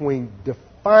difference between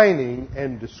defining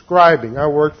and describing. I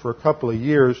worked for a couple of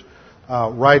years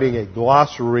writing a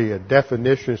glossary, a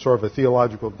definition, sort of a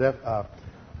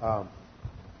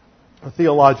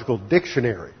theological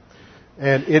dictionary.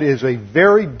 And it is a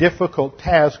very difficult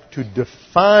task to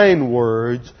define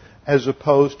words as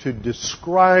opposed to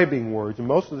describing words. And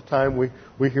most of the time we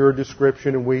hear a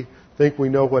description and we think we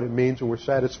know what it means and we're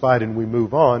satisfied and we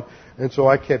move on. And so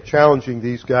I kept challenging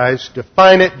these guys,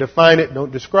 define it,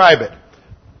 don't describe it.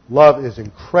 Love is an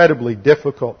incredibly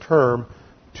difficult term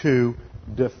to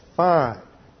define.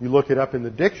 You look it up in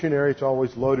the dictionary, it's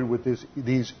always loaded with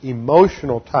these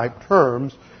emotional type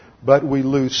terms, but we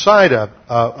lose sight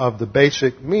of the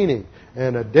basic meaning.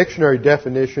 And a dictionary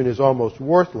definition is almost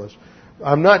worthless.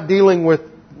 I'm not dealing with,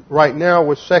 right now,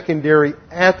 with secondary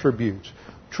attributes.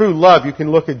 True love, you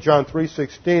can look at John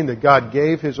 3:16, that God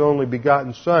gave His only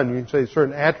begotten Son. You can say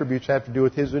certain attributes have to do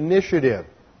with His initiative.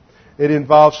 It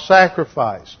involves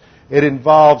sacrifice. It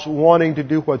involves wanting to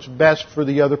do what's best for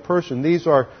the other person. These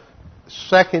are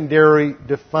secondary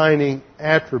defining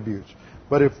attributes,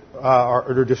 but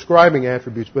or describing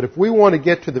attributes. But if we want to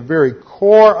get to the very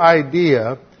core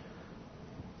idea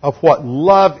of what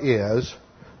love is,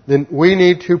 then we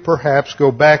need to perhaps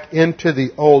go back into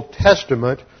the Old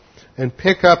Testament and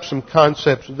pick up some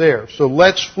concepts there. So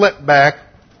let's flip back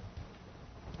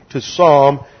to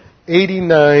Psalm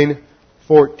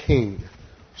 89:14.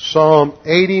 Psalm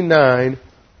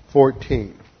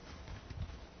 89:14.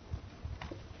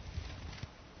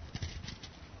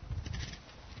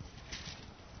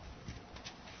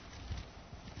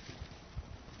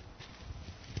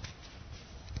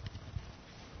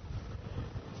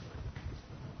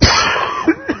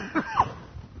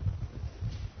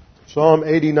 Psalm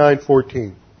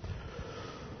 89:14.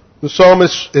 The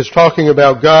psalmist is talking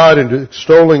about God and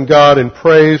extolling God in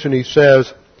praise, and he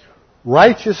says,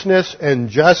 "Righteousness and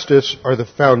justice are the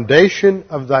foundation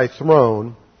of thy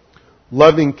throne.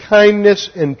 Loving kindness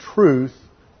and truth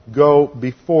go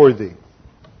before thee."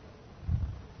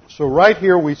 So right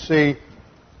here we see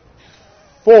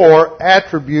 4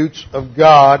 attributes of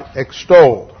God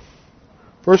extolled.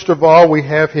 First of all, we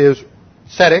have His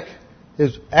tzedek,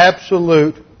 His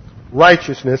absolute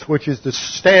righteousness, which is the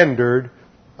standard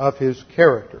of His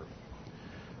character.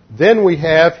 Then we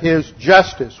have His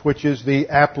justice, which is the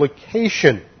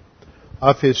application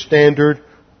of His standard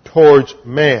towards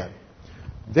man.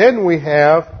 Then we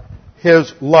have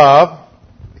His love,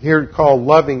 here called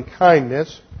loving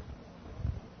kindness,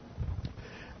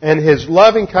 and His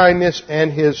loving kindness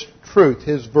and His truth,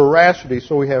 His veracity.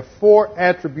 So we have 4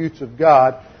 attributes of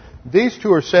God. These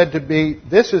 2 are said to be,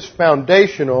 this is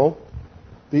foundational,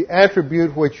 the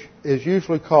attribute which is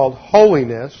usually called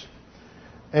holiness,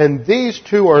 and these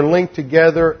 2 are linked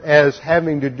together as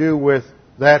having to do with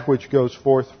that which goes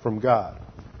forth from God.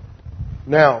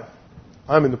 Now,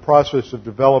 I'm in the process of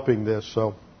developing this,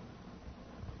 so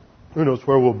who knows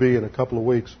where we'll be in a couple of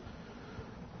weeks.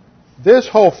 This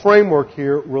whole framework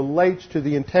here relates to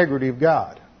the integrity of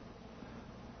God.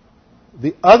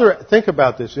 Think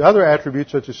about this. The other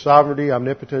attributes such as sovereignty,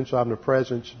 omnipotence,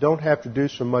 omnipresence don't have to do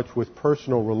so much with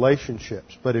personal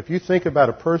relationships. But if you think about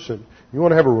a person, you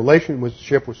want to have a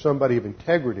relationship with somebody of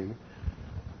integrity,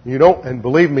 and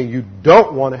believe me, you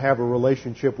don't want to have a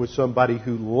relationship with somebody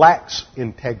who lacks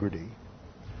integrity.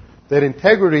 That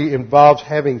integrity involves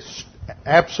having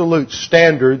absolute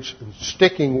standards and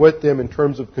sticking with them in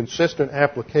terms of consistent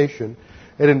application.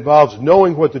 It involves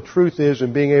knowing what the truth is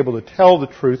and being able to tell the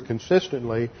truth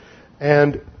consistently,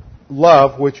 and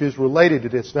love, which is related to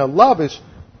this. Now, love is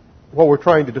what we're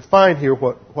trying to define here,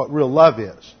 what real love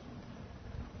is.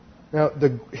 Now,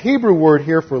 the Hebrew word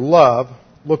here for love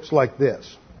looks like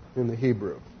this in the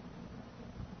Hebrew.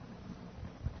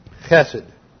 Chesed.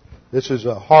 This is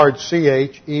a hard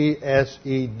C-H-E-S-E-D.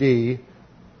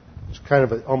 It's kind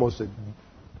of almost a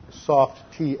soft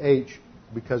T-H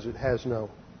because it has no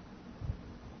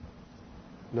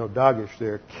dogish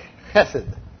there. Chesed.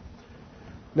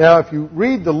 Now, if you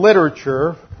read the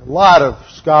literature, a lot of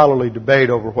scholarly debate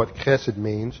over what chesed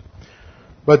means,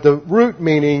 but the root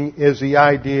meaning is the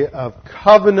idea of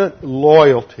covenant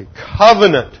loyalty.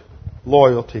 Covenant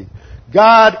loyalty.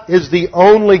 God is the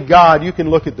only God. You can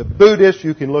look at the Buddhists,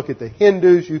 you can look at the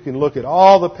Hindus, you can look at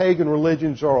all the pagan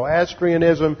religions,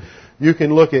 Zoroastrianism, you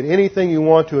can look at anything you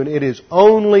want to, and it is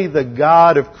only the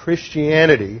God of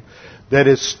Christianity that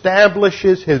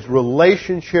establishes His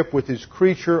relationship with His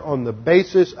creature on the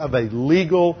basis of a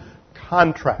legal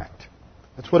contract.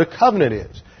 That's what a covenant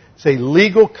is. It's a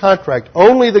legal contract.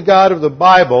 Only the God of the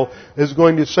Bible is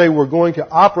going to say we're going to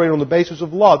operate on the basis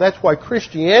of law. That's why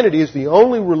Christianity is the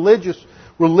only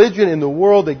religion in the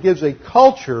world that gives a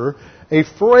culture a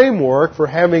framework for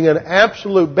having an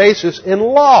absolute basis in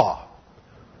law.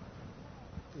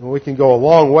 And we can go a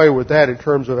long way with that in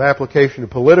terms of application of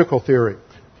political theory.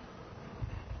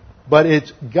 But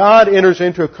it's God enters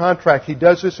into a contract. He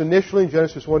does this initially in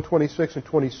Genesis 1:26 and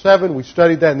 27. We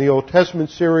studied that in the Old Testament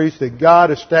series, that God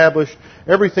established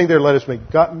everything there. Let us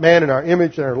make man in our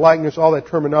image and our likeness. All that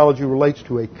terminology relates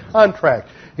to a contract.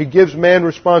 He gives man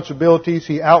responsibilities.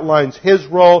 He outlines his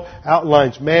role,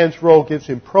 outlines man's role, gives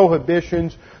him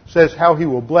prohibitions, says how he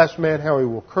will bless man, how he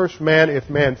will curse man if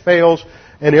man fails.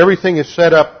 And everything is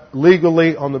set up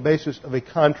legally on the basis of a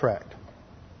contract.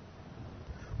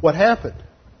 What happened?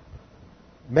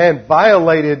 Man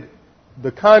violated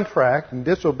the contract and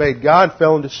disobeyed God,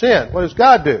 fell into sin. What does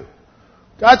God do?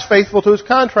 God's faithful to His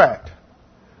contract.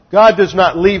 God does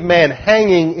not leave man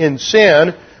hanging in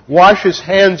sin, wash His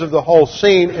hands of the whole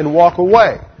scene, and walk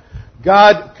away.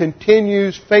 God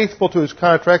continues faithful to His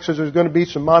contract, says there's going to be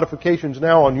some modifications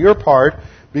now on your part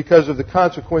because of the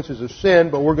consequences of sin,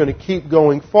 but we're going to keep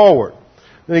going forward.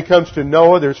 Then He comes to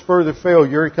Noah, there's further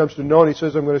failure. He comes to Noah and He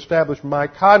says, I'm going to establish my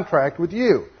contract with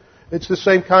you. It's the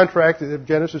same contract of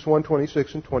Genesis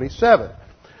 1:26 and 27.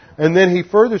 And then He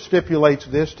further stipulates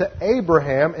this to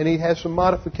Abraham, and He has some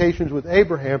modifications with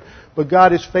Abraham, but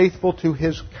God is faithful to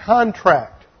His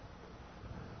contract.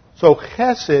 So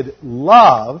chesed,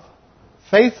 love,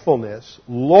 faithfulness,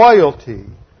 loyalty,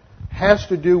 has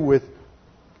to do with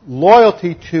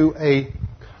loyalty to a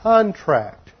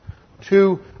contract,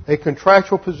 to a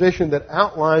contractual position that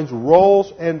outlines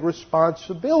roles and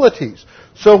responsibilities.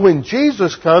 So when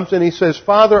Jesus comes and He says,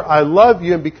 Father, I love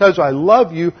you, and because I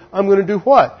love you, I'm going to do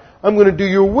what? I'm going to do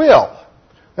your will.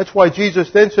 That's why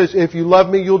Jesus then says, if you love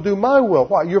me, you'll do my will.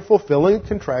 Why? You're fulfilling a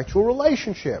contractual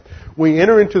relationship. We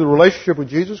enter into the relationship with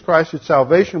Jesus Christ at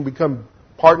salvation and become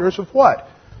partners of what?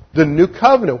 The new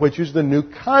covenant, which is the new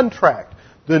contract,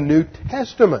 the New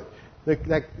Testament.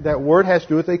 That word has to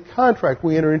do with a contract.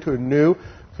 We enter into a new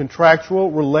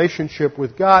contractual relationship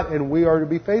with God, and we are to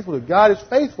be faithful to it. God is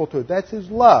faithful to it. That's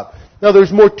His love. Now,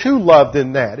 there's more to love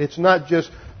than that. It's not just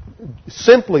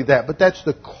simply that, but that's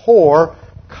the core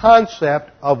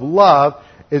concept of love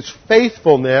is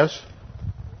faithfulness,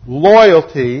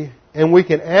 loyalty, and we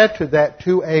can add to that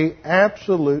to an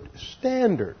absolute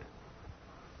standard.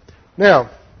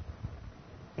 Now,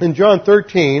 in John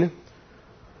 13,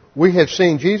 we have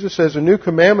seen Jesus says, a new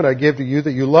commandment I give to you,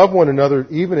 that you love one another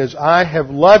even as I have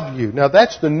loved you. Now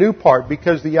that's the new part,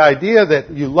 because the idea that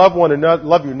you love one another,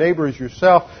 love your neighbor as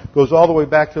yourself, goes all the way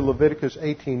back to Leviticus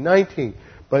 18:19.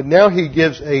 But now He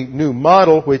gives a new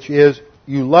model, which is,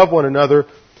 you love one another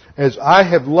as I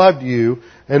have loved you,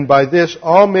 and by this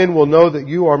all men will know that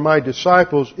you are my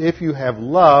disciples if you have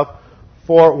love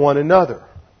for one another.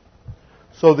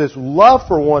 So this love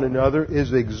for one another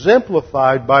is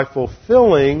exemplified by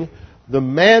fulfilling the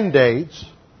mandates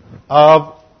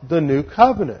of the new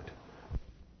covenant.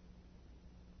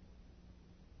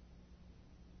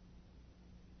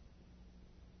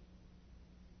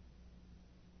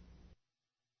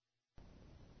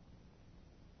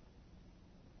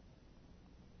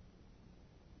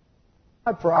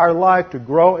 For our life to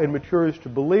grow and mature as to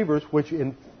believers, which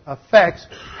affects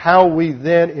how we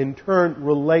then in turn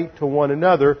relate to one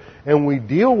another, and we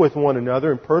deal with one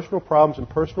another in personal problems and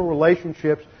personal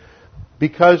relationships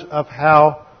because of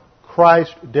how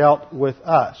Christ dealt with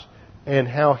us. And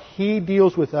how He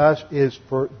deals with us is,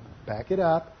 back it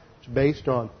up, it's based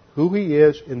on who He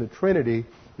is in the Trinity,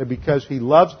 and because He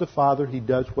loves the Father, He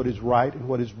does what is right and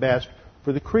what is best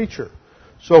for the creature.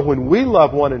 So when we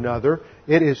love one another,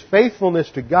 it is faithfulness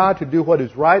to God to do what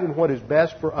is right and what is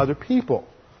best for other people.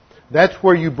 That's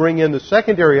where you bring in the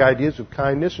secondary ideas of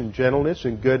kindness and gentleness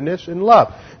and goodness and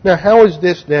love. Now, how is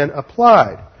this then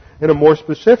applied? In a more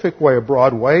specific way, a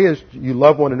broad way, is you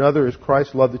love one another as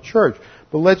Christ loved the church.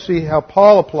 But let's see how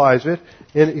Paul applies it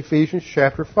in Ephesians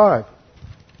chapter 5.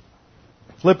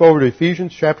 Flip over to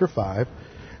Ephesians chapter 5,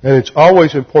 and it's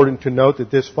always important to note that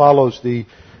this follows the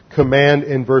command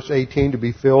in verse 18 to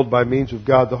be filled by means of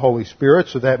God the Holy Spirit.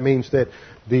 So that means that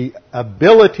the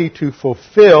ability to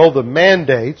fulfill the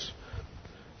mandates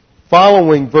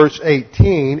following verse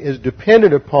 18 is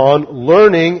dependent upon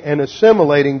learning and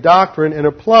assimilating doctrine and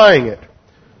applying it.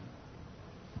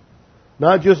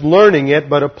 Not just learning it,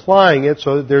 but applying it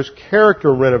so that there's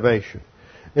character renovation.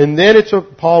 And then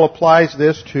Paul applies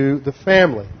this to the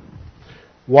family.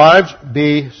 Wives,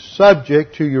 be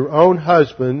subject to your own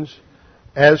husbands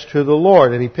as to the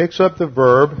Lord. And he picks up the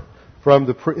verb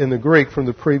in the Greek from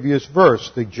the previous verse.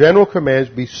 The general command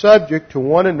is be subject to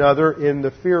one another in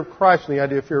the fear of Christ. And the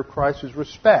idea of fear of Christ is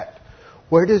respect.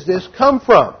 Where does this come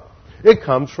from? It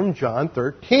comes from John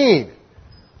 13.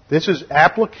 This is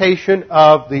application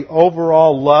of the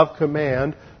overall love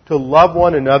command to love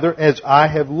one another as I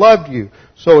have loved you.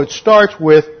 So it starts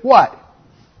with what?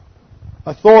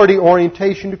 Authority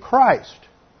orientation to Christ.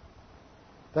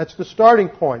 That's the starting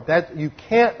point. That you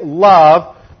can't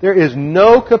love. There is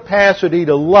no capacity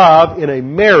to love in a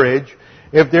marriage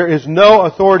if there is no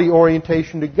authority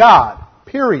orientation to God.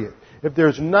 Period. If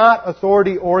there's not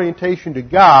authority orientation to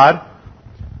God,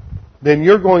 then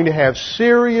you're going to have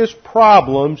serious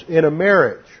problems in a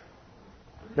marriage.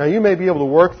 Now, you may be able to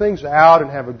work things out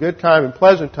and have a good time and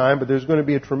pleasant time, but there's going to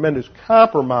be a tremendous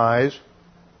compromise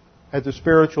at the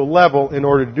spiritual level in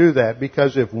order to do that.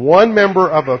 Because if one member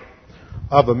of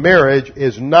a marriage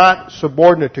is not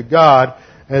subordinate to God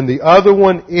and the other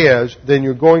one is, then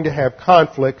you're going to have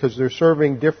conflict because they're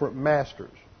serving different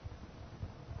masters.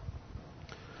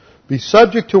 Be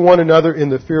subject to one another in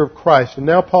the fear of Christ. And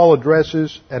now Paul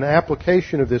addresses an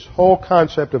application of this whole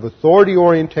concept of authority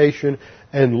orientation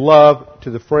and love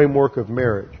to the framework of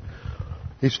marriage.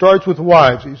 He starts with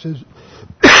wives. He says,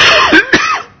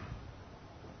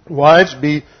 wives,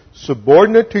 be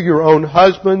subordinate to your own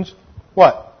husbands.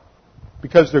 What?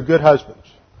 Because they're good husbands.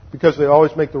 Because they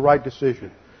always make the right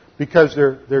decision. Because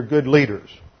they're good leaders.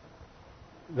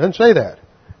 It doesn't say that.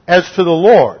 As to the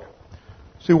Lord.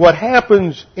 See, what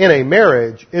happens in a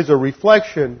marriage is a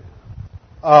reflection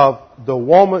of the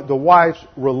wife's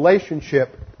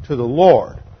relationship to the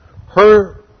Lord.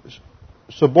 Her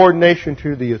subordination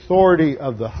to the authority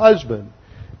of the husband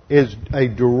is a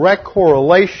direct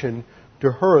correlation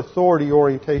to her authority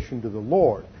orientation to the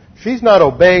Lord. She's not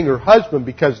obeying her husband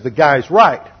because the guy's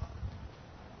right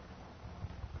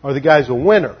or the guy's a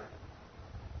winner.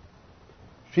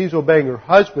 She's obeying her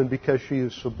husband because she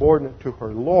is subordinate to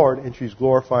her Lord and she's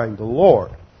glorifying the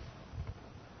Lord.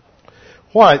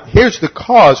 Why? Here's the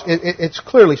cause. It's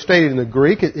clearly stated in the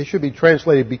Greek. It should be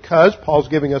translated because. Paul's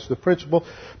giving us the principle.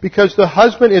 Because the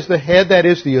husband is the head, that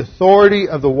is the authority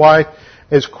of the wife,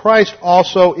 as Christ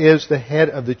also is the head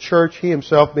of the church, he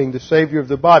himself being the Savior of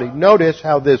the body. Notice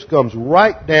how this comes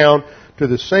right down to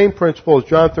the same principle as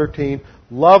John 13.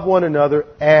 Love one another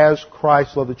as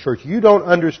Christ loved the church. You don't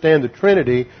understand the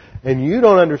Trinity, and you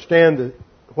don't understand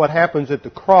what happens at the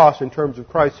cross in terms of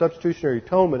Christ's substitutionary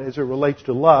atonement as it relates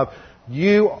to love.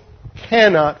 You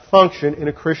cannot function in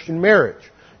a Christian marriage.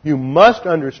 You must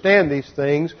understand these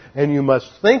things, and you must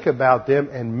think about them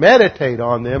and meditate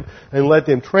on them and let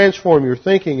them transform your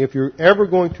thinking if you're ever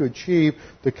going to achieve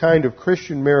the kind of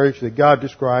Christian marriage that God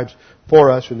describes for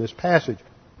us in this passage.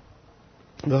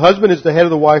 The husband is the head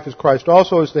of the wife, as Christ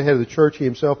also is the head of the church, he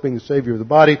himself being the Savior of the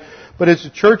body. But as the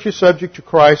church is subject to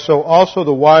Christ, so also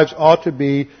the wives ought to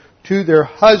be to their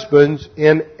husbands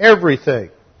in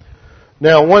everything.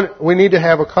 Now, we need to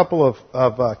have a couple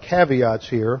of caveats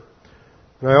here.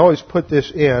 And I always put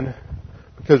this in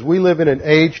because we live in an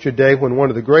age today when one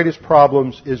of the greatest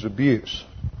problems is abuse.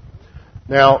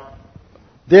 Now,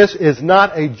 this is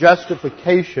not a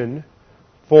justification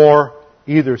for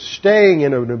either staying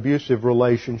in an abusive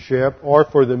relationship or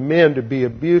for the men to be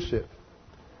abusive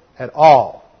at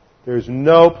all. There's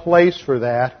no place for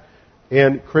that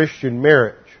in Christian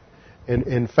marriage.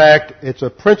 In fact, it's a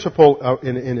principle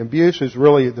in abuse is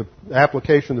really the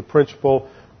application of the principle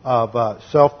of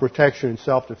self-protection and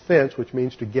self-defense, which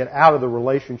means to get out of the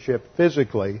relationship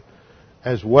physically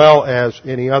as well as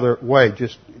any other way.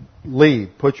 Just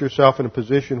leave. Put yourself in a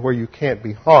position where you can't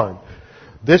be harmed.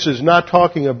 This is not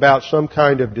talking about some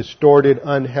kind of distorted,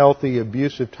 unhealthy,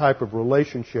 abusive type of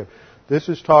relationship. This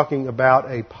is talking about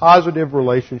a positive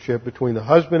relationship between the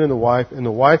husband and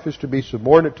the wife is to be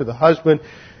subordinate to the husband.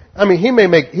 I mean,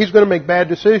 he's going to make bad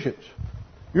decisions.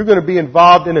 You're going to be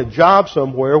involved in a job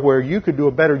somewhere where you could do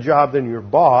a better job than your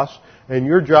boss, and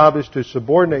your job is to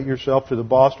subordinate yourself to the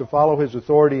boss, to follow his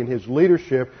authority and his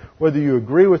leadership, whether you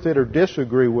agree with it or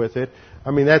disagree with it.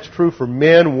 I mean, that's true for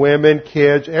men, women,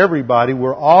 kids, everybody.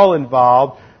 We're all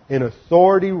involved in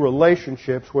authority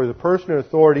relationships where the person in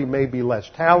authority may be less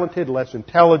talented, less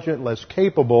intelligent, less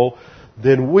capable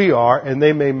than we are, and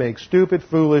they may make stupid,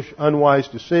 foolish, unwise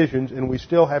decisions, and we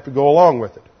still have to go along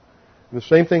with it. And the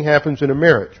same thing happens in a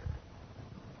marriage.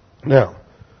 Now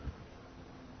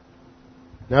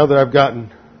that I've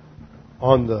gotten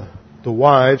on the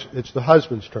wives, it's the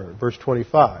husband's turn. Verse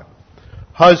 25.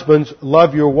 Husbands,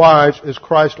 love your wives as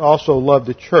Christ also loved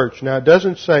the church. Now, it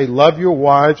doesn't say love your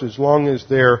wives as long as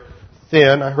they're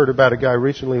thin. I heard about a guy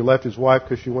recently who left his wife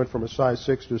because she went from a size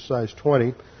 6 to a size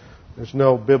 20. There's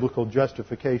no biblical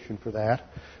justification for that.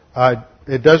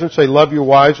 It doesn't say love your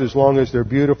wives as long as they're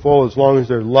beautiful, as long as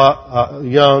they're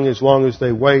young, as long as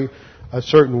they weigh a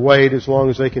certain weight, as long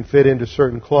as they can fit into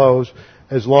certain clothes,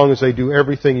 as long as they do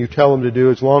everything you tell them to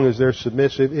do, as long as they're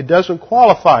submissive. It doesn't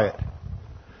qualify it.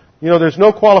 You know, there's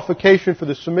no qualification for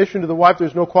the submission to the wife.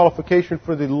 There's no qualification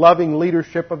for the loving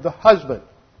leadership of the husband.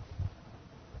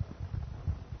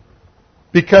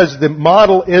 Because the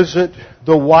model isn't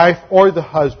the wife or the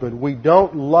husband. We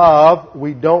don't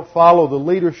follow the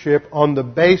leadership on the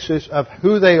basis of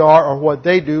who they are or what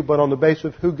they do, but on the basis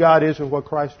of who God is and what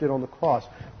Christ did on the cross.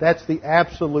 That's the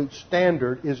absolute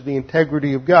standard, is the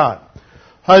integrity of God.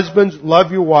 Husbands,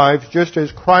 love your wives just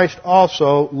as Christ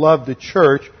also loved the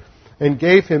church and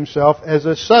gave himself as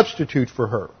a substitute for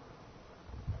her.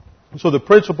 So the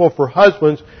principle for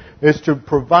husbands is to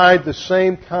provide the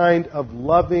same kind of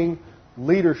loving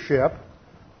leadership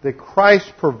that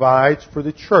Christ provides for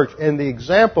the church. And the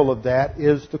example of that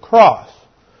is the cross.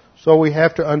 So we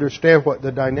have to understand what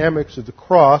the dynamics of the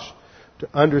cross to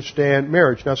understand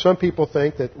marriage. Now, some people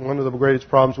think that one of the greatest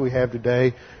problems we have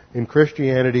today in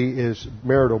Christianity is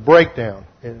marital breakdown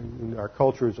in our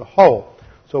culture as a whole.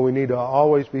 So we need to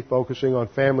always be focusing on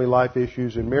family life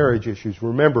issues and marriage issues.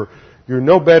 Remember, you're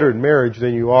no better in marriage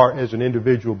than you are as an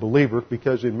individual believer,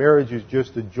 because in marriage is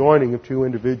just the joining of two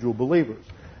individual believers.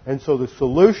 And so the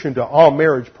solution to all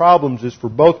marriage problems is for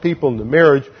both people in the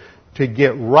marriage to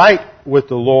get right with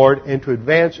the Lord and to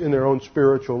advance in their own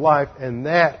spiritual life. And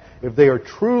that, if they are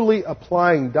truly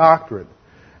applying doctrine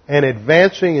and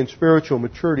advancing in spiritual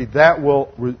maturity, that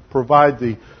will provide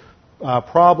the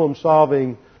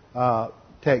problem-solving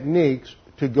techniques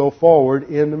to go forward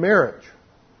in the marriage.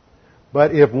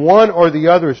 But if one or the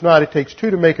other is not, it takes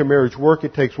two to make a marriage work.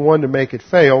 It takes one to make it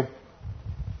fail.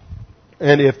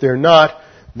 And if they're not,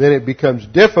 then it becomes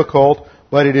difficult,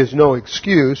 but it is no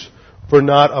excuse for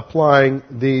not applying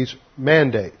these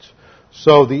mandates.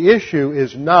 So the issue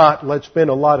is not, let's spend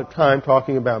a lot of time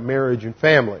talking about marriage and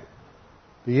family.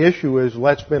 The issue is,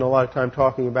 let's spend a lot of time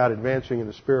talking about advancing in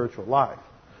the spiritual life.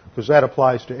 Because that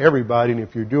applies to everybody, and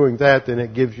if you're doing that, then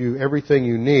it gives you everything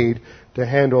you need to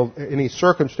handle any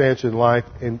circumstance in life,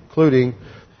 including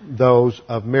those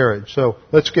of marriage. So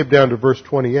let's skip down to verse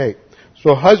 28.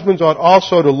 So husbands ought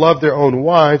also to love their own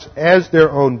wives as their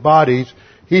own bodies.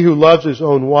 He who loves his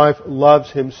own wife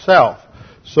loves himself.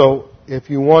 So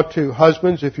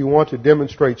husbands, if you want to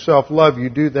demonstrate self-love, you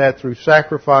do that through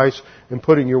sacrifice and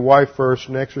putting your wife first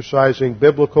and exercising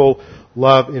biblical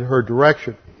love in her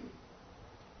direction.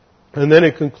 And then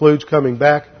it concludes coming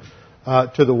back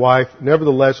to the wife.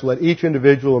 Nevertheless, let each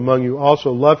individual among you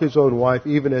also love his own wife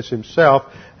even as himself,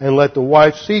 and let the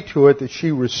wife see to it that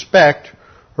she respect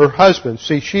her husband.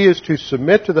 See, she is to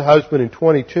submit to the husband in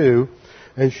 22,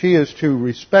 and she is to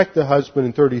respect the husband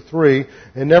in 33,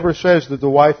 and never says that the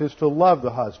wife is to love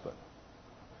the husband.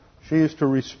 She is to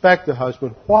respect the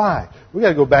husband. Why? We've got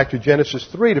to go back to Genesis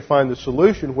 3 to find the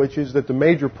solution, which is that the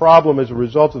major problem as a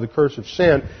result of the curse of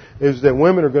sin is that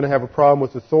women are going to have a problem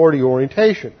with authority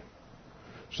orientation.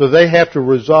 So they have to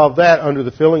resolve that under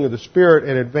the filling of the Spirit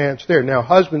and advance there. Now,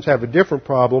 husbands have a different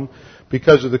problem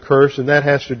because of the curse, and that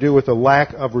has to do with a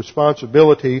lack of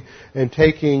responsibility and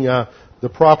taking the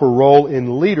proper role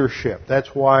in leadership. That's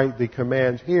why the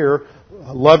command here,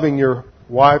 loving your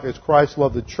wife as Christ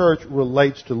loved the church,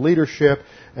 relates to leadership,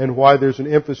 and why there's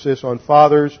an emphasis on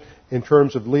fathers in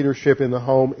terms of leadership in the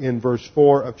home in verse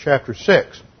 4 of chapter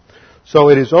 6. So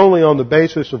it is only on the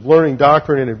basis of learning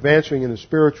doctrine and advancing in the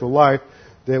spiritual life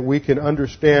that we can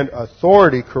understand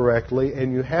authority correctly,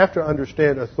 and you have to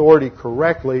understand authority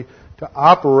correctly to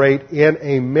operate in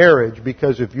a marriage,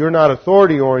 because if you're not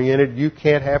authority-oriented, you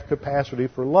can't have capacity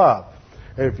for love.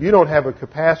 And if you don't have a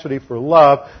capacity for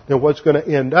love, then what's going to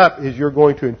end up is you're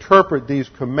going to interpret these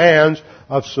commands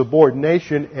of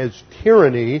subordination as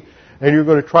tyranny, and you're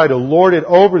going to try to lord it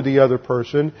over the other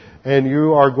person, and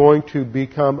you are going to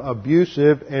become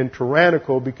abusive and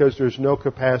tyrannical because there's no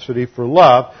capacity for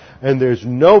love, and there's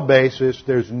no basis,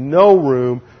 there's no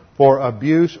room for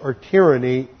abuse or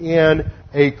tyranny in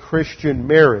a Christian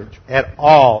marriage at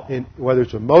all. Whether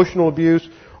it's emotional abuse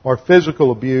or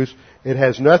physical abuse, it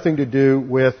has nothing to do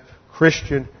with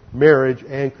Christian marriage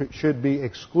and should be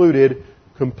excluded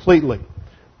completely.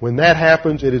 When that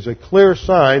happens, it is a clear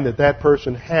sign that that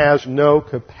person has no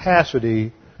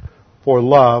capacity for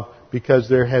love, because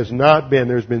there's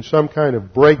been some kind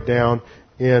of breakdown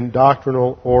in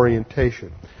doctrinal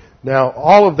orientation. Now,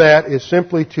 all of that is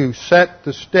simply to set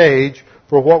the stage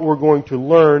for what we're going to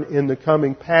learn in the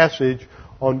coming passage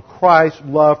on Christ's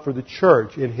love for the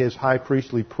church. In his high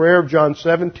priestly prayer of John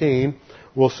 17,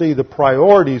 we'll see the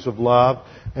priorities of love,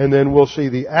 and then we'll see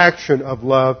the action of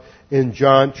love in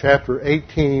John chapter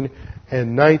 18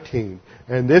 and 19.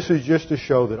 And this is just to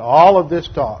show that all of this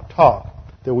talk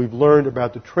that we've learned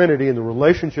about the Trinity and the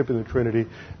relationship in the Trinity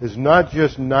is not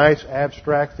just nice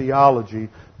abstract theology,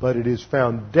 but it is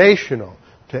foundational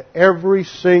to every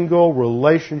single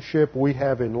relationship we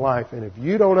have in life. And if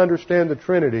you don't understand the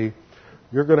Trinity,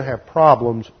 you're going to have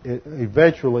problems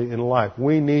eventually in life.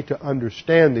 We need to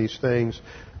understand these things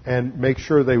and make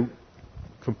sure they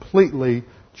completely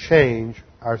change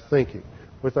our thinking.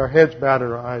 With our heads bowed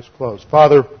and our eyes closed.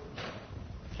 Father,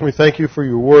 we thank you for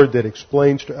your word that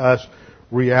explains to us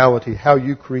reality, how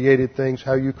you created things,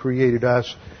 how you created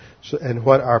us, and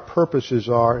what our purposes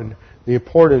are, and the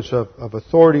importance of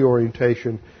authority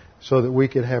orientation so that we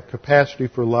can have capacity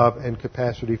for love and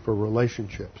capacity for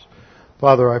relationships.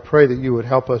 Father, I pray that you would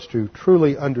help us to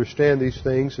truly understand these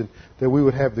things, and that we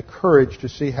would have the courage to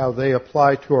see how they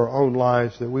apply to our own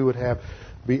lives, that we would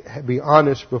be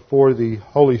honest before the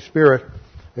Holy Spirit,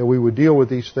 and we would deal with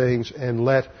these things and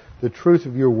let the truth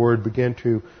of your word begin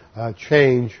to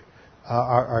change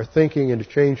our thinking and to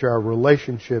change our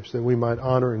relationships, that we might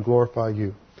honor and glorify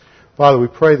you. Father, we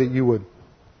pray that you would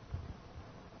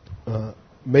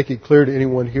make it clear to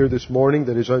anyone here this morning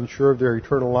that is unsure of their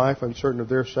eternal life, uncertain of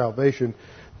their salvation,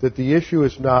 that the issue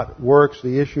is not works,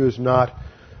 the issue is not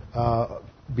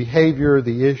behavior,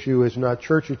 the issue is not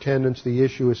church attendance, the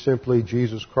issue is simply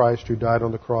Jesus Christ who died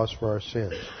on the cross for our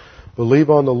sins. Believe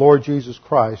on the Lord Jesus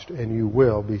Christ and you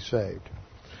will be saved.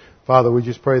 Father, we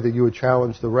just pray that you would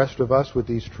challenge the rest of us with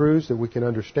these truths, that we can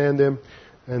understand them,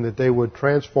 and that they would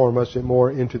transform us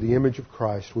more into the image of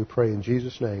Christ. We pray in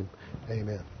Jesus' name.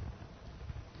 Amen.